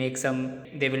they will make some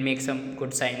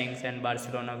good signings and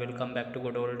Barcelona will come back to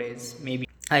good old days. Maybe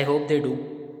I hope they do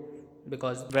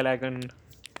because Well, I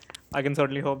can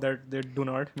certainly hope that they do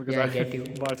not, because yeah, I get you.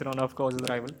 Barcelona, of course, is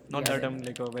a rival. Not Yeah, that I'm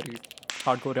like a very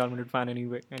hardcore Real Madrid fan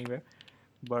anyway,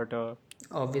 but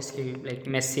obviously like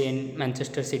Messi in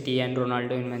Manchester City and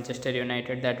Ronaldo in Manchester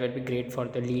United, that will be great for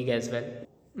the league as well.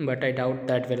 But I doubt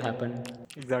that will happen.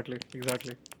 exactly,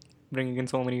 bringing in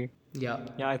so many. Yeah,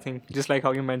 Yeah, I think just like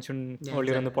how you mentioned yeah,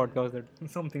 earlier in the exactly. podcast that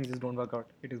some things just don't work out.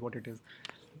 It is what it is.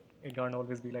 It can't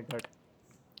always be like that.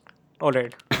 All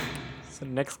right. So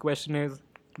next question is,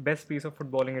 best piece of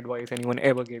footballing advice anyone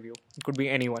ever gave you. It could be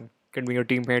anyone. Can be your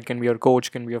teammate, can be your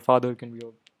coach, can be your father, can be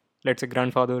your, let's say,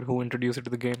 grandfather who introduced you to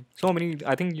the game. So many.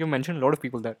 I think you mentioned a lot of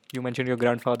people there. You mentioned your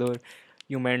grandfather.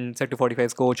 You mentioned Set to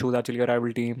 45's coach, who's actually your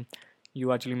rival team.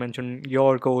 You actually mentioned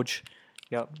your coach.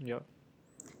 Yeah, yeah,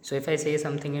 So if I say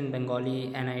something in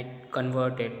Bengali and I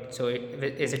convert it, so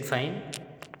is it fine?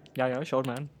 yeah. Sure,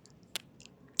 man.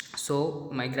 So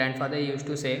my grandfather used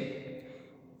to say,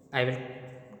 I will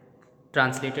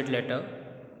translate it later.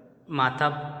 মাথা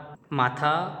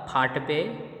মাথা ফাটবে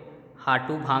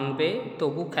হাঁটু ভাঙবে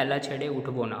তবু খেলা ছেড়ে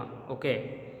উঠবো না ওকে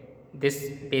this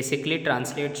basically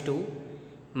translates to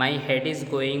my head is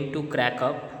going to crack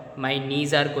up, my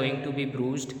knees are going to be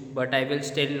bruised, but I will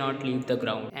still not leave the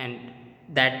ground. And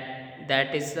that that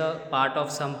is a part of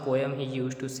some poem he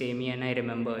used to say me, and I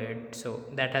remember it. So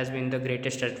that has been the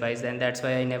greatest advice, and that's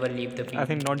why I never leave the I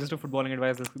think field. not just a footballing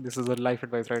advice. This is a life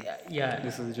advice, right? Yeah,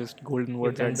 This is just golden you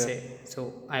words can right there. say. So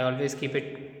I always keep it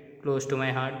close to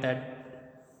my heart that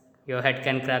your head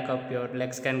can crack up, your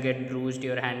legs can get bruised,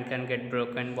 your hand can get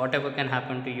broken, whatever can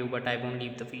happen to you, but I won't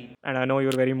leave the field. And I know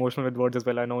you're very emotional with words as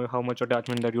well. I know how much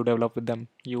attachment that you develop with them.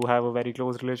 You have a very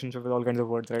close relationship with all kinds of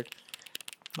words, right?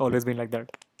 Always been like that.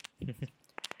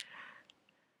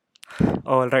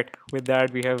 All right. With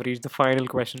that, we have reached the final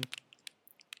question.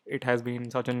 It has been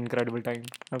such an incredible time.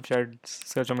 I've shared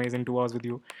such amazing 2 hours with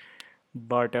you.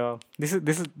 But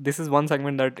this is one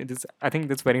segment that it is. I think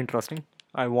that's very interesting.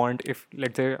 I want, if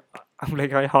let's say, I'm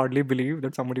like, I hardly believe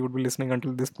that somebody would be listening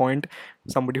until this point.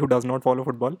 Somebody who does not follow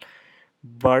football.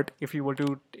 But if you were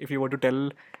to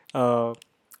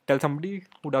tell somebody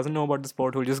who doesn't know about the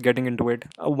sport, who's just getting into it,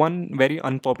 one very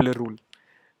unpopular rule,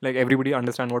 like everybody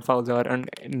understand what fouls are, and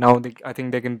now I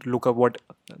think they can look up what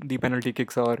the penalty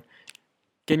kicks are.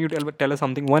 Can you tell us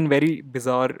something, one very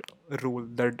bizarre rule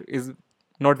that is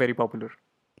not very popular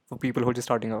for people who are just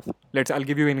starting off? I'll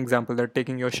give you an example, that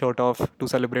taking your shirt off to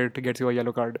celebrate gets you a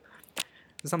yellow card,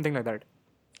 something like that.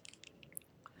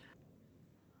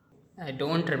 I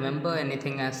don't remember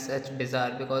anything as such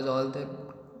bizarre because all the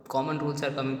common rules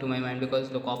are coming to my mind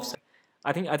because look offside.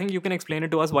 I think you can explain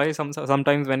it to us, why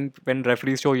sometimes when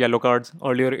referees show yellow cards,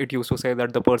 earlier it used to say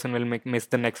that the person will miss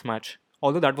the next match.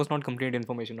 Although that was not complete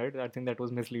information, right? I think that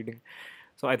was misleading.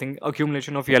 So I think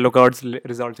accumulation of yellow cards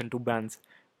results into bans.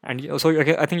 And so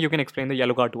okay, I think you can explain the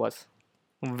yellow card to us.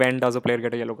 When does a player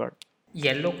get a yellow card?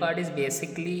 Yellow card is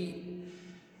basically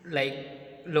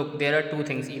like, look, there are two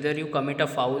things. Either you commit a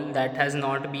foul that has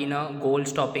not been a goal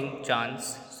stopping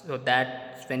chance, so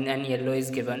that's when an yellow is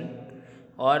given,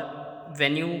 or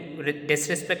when you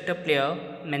disrespect a player.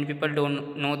 Many people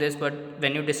don't know this, but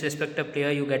when you disrespect a player,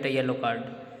 you get a yellow card.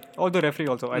 Or the referee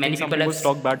also. I Many think some people have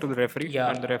people talk bad to the referee,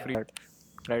 and the yeah. referee,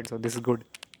 right? So this is good.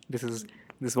 This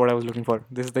is what I was looking for.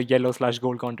 This is the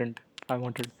yellow/gold content I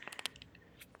wanted.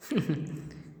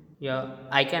 Yeah,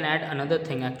 I can add another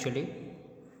thing actually.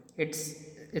 It's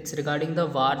it's regarding the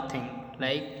VAR thing.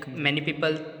 Like Mm-hmm. many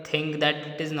people think that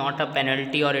it is not a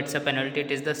penalty or it's a penalty,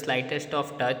 it is the slightest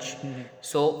of touch. Mm-hmm.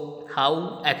 So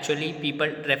how actually people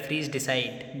referees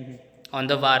decide Mm-hmm. on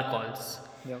the VAR calls?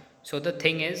 Yeah. So the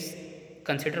thing is,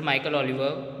 consider Michael Oliver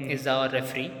Mm-hmm. is our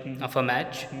referee Mm-hmm. of a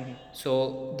match. Mm-hmm.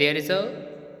 So there is a,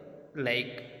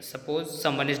 like, suppose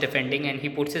someone is defending and he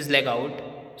puts his leg out,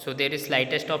 so there is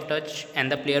slightest of touch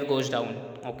and the player goes down.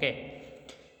 Okay,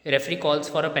 referee calls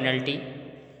for a penalty,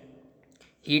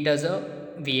 he does a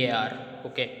VAR.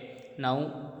 Okay, now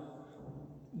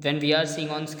when we are seeing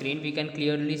on screen, we can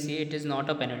clearly see it is not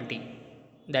a penalty,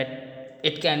 that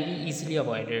it can be easily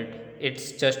avoided.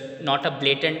 It's just not a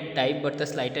blatant type, but the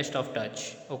slightest of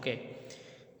touch. Okay,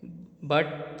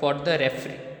 but for the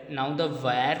referee, now the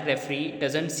VAR referee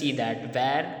doesn't see that.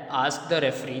 VAR asks the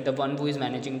referee, the one who is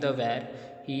managing the VAR,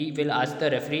 he will ask the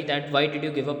referee that why did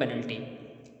you give a penalty.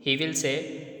 He will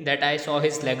say that I saw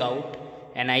his leg out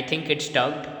and I think it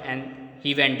stuck and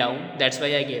he went down, that's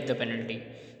why I gave the penalty.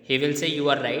 He will say you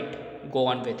are right, go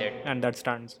on with it. And that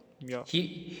stands. Yeah.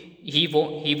 He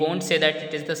won't say that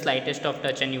it is the slightest of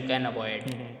touch and you can avoid.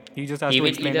 He just has He to will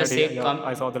explain either that, say yeah, come.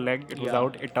 I saw the leg, it was Yeah.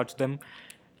 out, it touched them,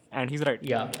 and he's right.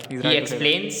 Yeah, He's he right to say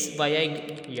that. explains why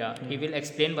I. Yeah, he will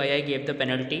explain why I gave the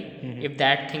penalty. If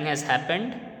that thing has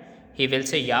happened, he will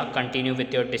say, yeah, continue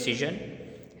with your decision.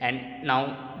 And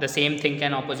now the same thing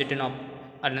can opposite in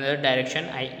another direction.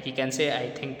 He can say,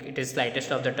 I think it is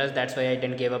slightest of the touch, that's why I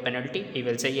didn't give a penalty. He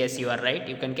will say, yes, you are right,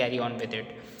 you can carry on with it.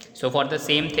 So for the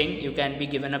same thing, you can be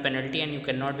given a penalty and you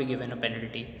cannot be given a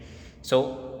penalty.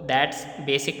 So that's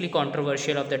basically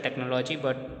controversial of the technology,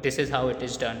 but this is how it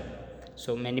is done.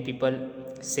 So many people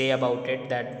say about it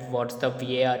that what's the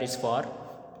VAR is for.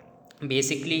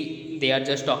 Basically, they are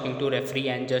just talking to referee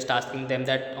and just asking them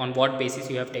that on what basis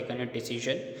you have taken a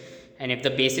decision, and if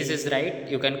the basis is right,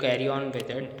 you can carry on with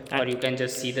it, or And, you can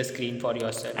just see the screen for and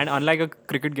yourself. unlike a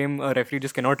cricket game, a referee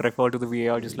just cannot refer to the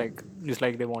VAR just like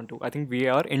they want to. I think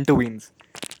VAR intervenes.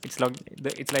 It's like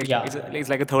it's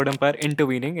like a third umpire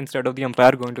intervening instead of the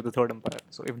umpire going to the third umpire.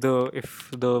 So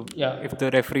Yeah, if the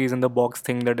referees in the box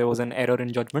think that there was an error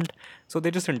in judgment, so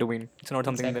they just intervene. It's not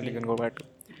something that they exactly. can go back to.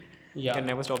 Yeah. Can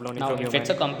never stop learning Now, from you, if it's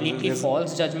a man. completely This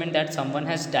false judgment that someone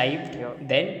has dived, yeah,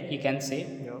 then he can say.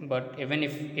 yeah, But even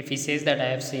if he says that I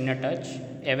have seen a touch,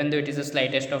 even though it is the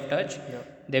slightest of touch, yeah,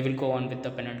 they will go on with the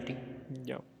penalty.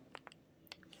 yeah.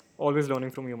 Always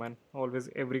learning from you, man. Always,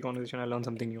 every conversation, I learn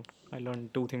something new. I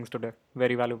learned two things today,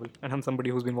 very valuable. And I'm somebody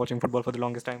who's been watching football for the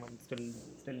longest time and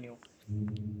still new.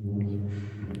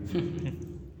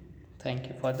 Thank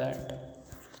you for that.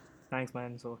 Thanks,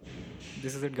 man. So,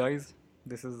 this is it, guys.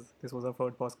 This was our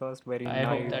third podcast. Very I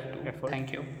hope nice that too. effort.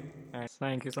 Thank you. And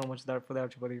thank you so much for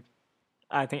that, Chupati.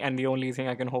 I think, and the only thing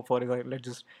I can hope for is let's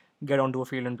just get onto a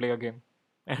field and play a game.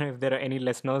 And if there are any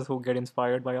listeners who get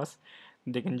inspired by us,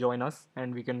 they can join us,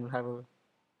 and we can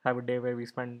have a day where we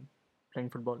spend playing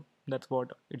football. That's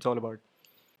what it's all about.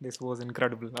 This was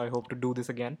incredible. I hope to do this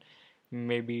again.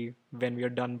 Maybe when we are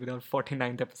done with our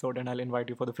 49th episode, and I'll invite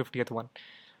you for the 50th one.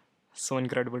 So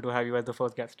incredible to have you as the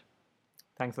first guest.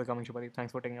 Thanks for coming, Shubhati.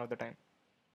 Thanks for taking out the time.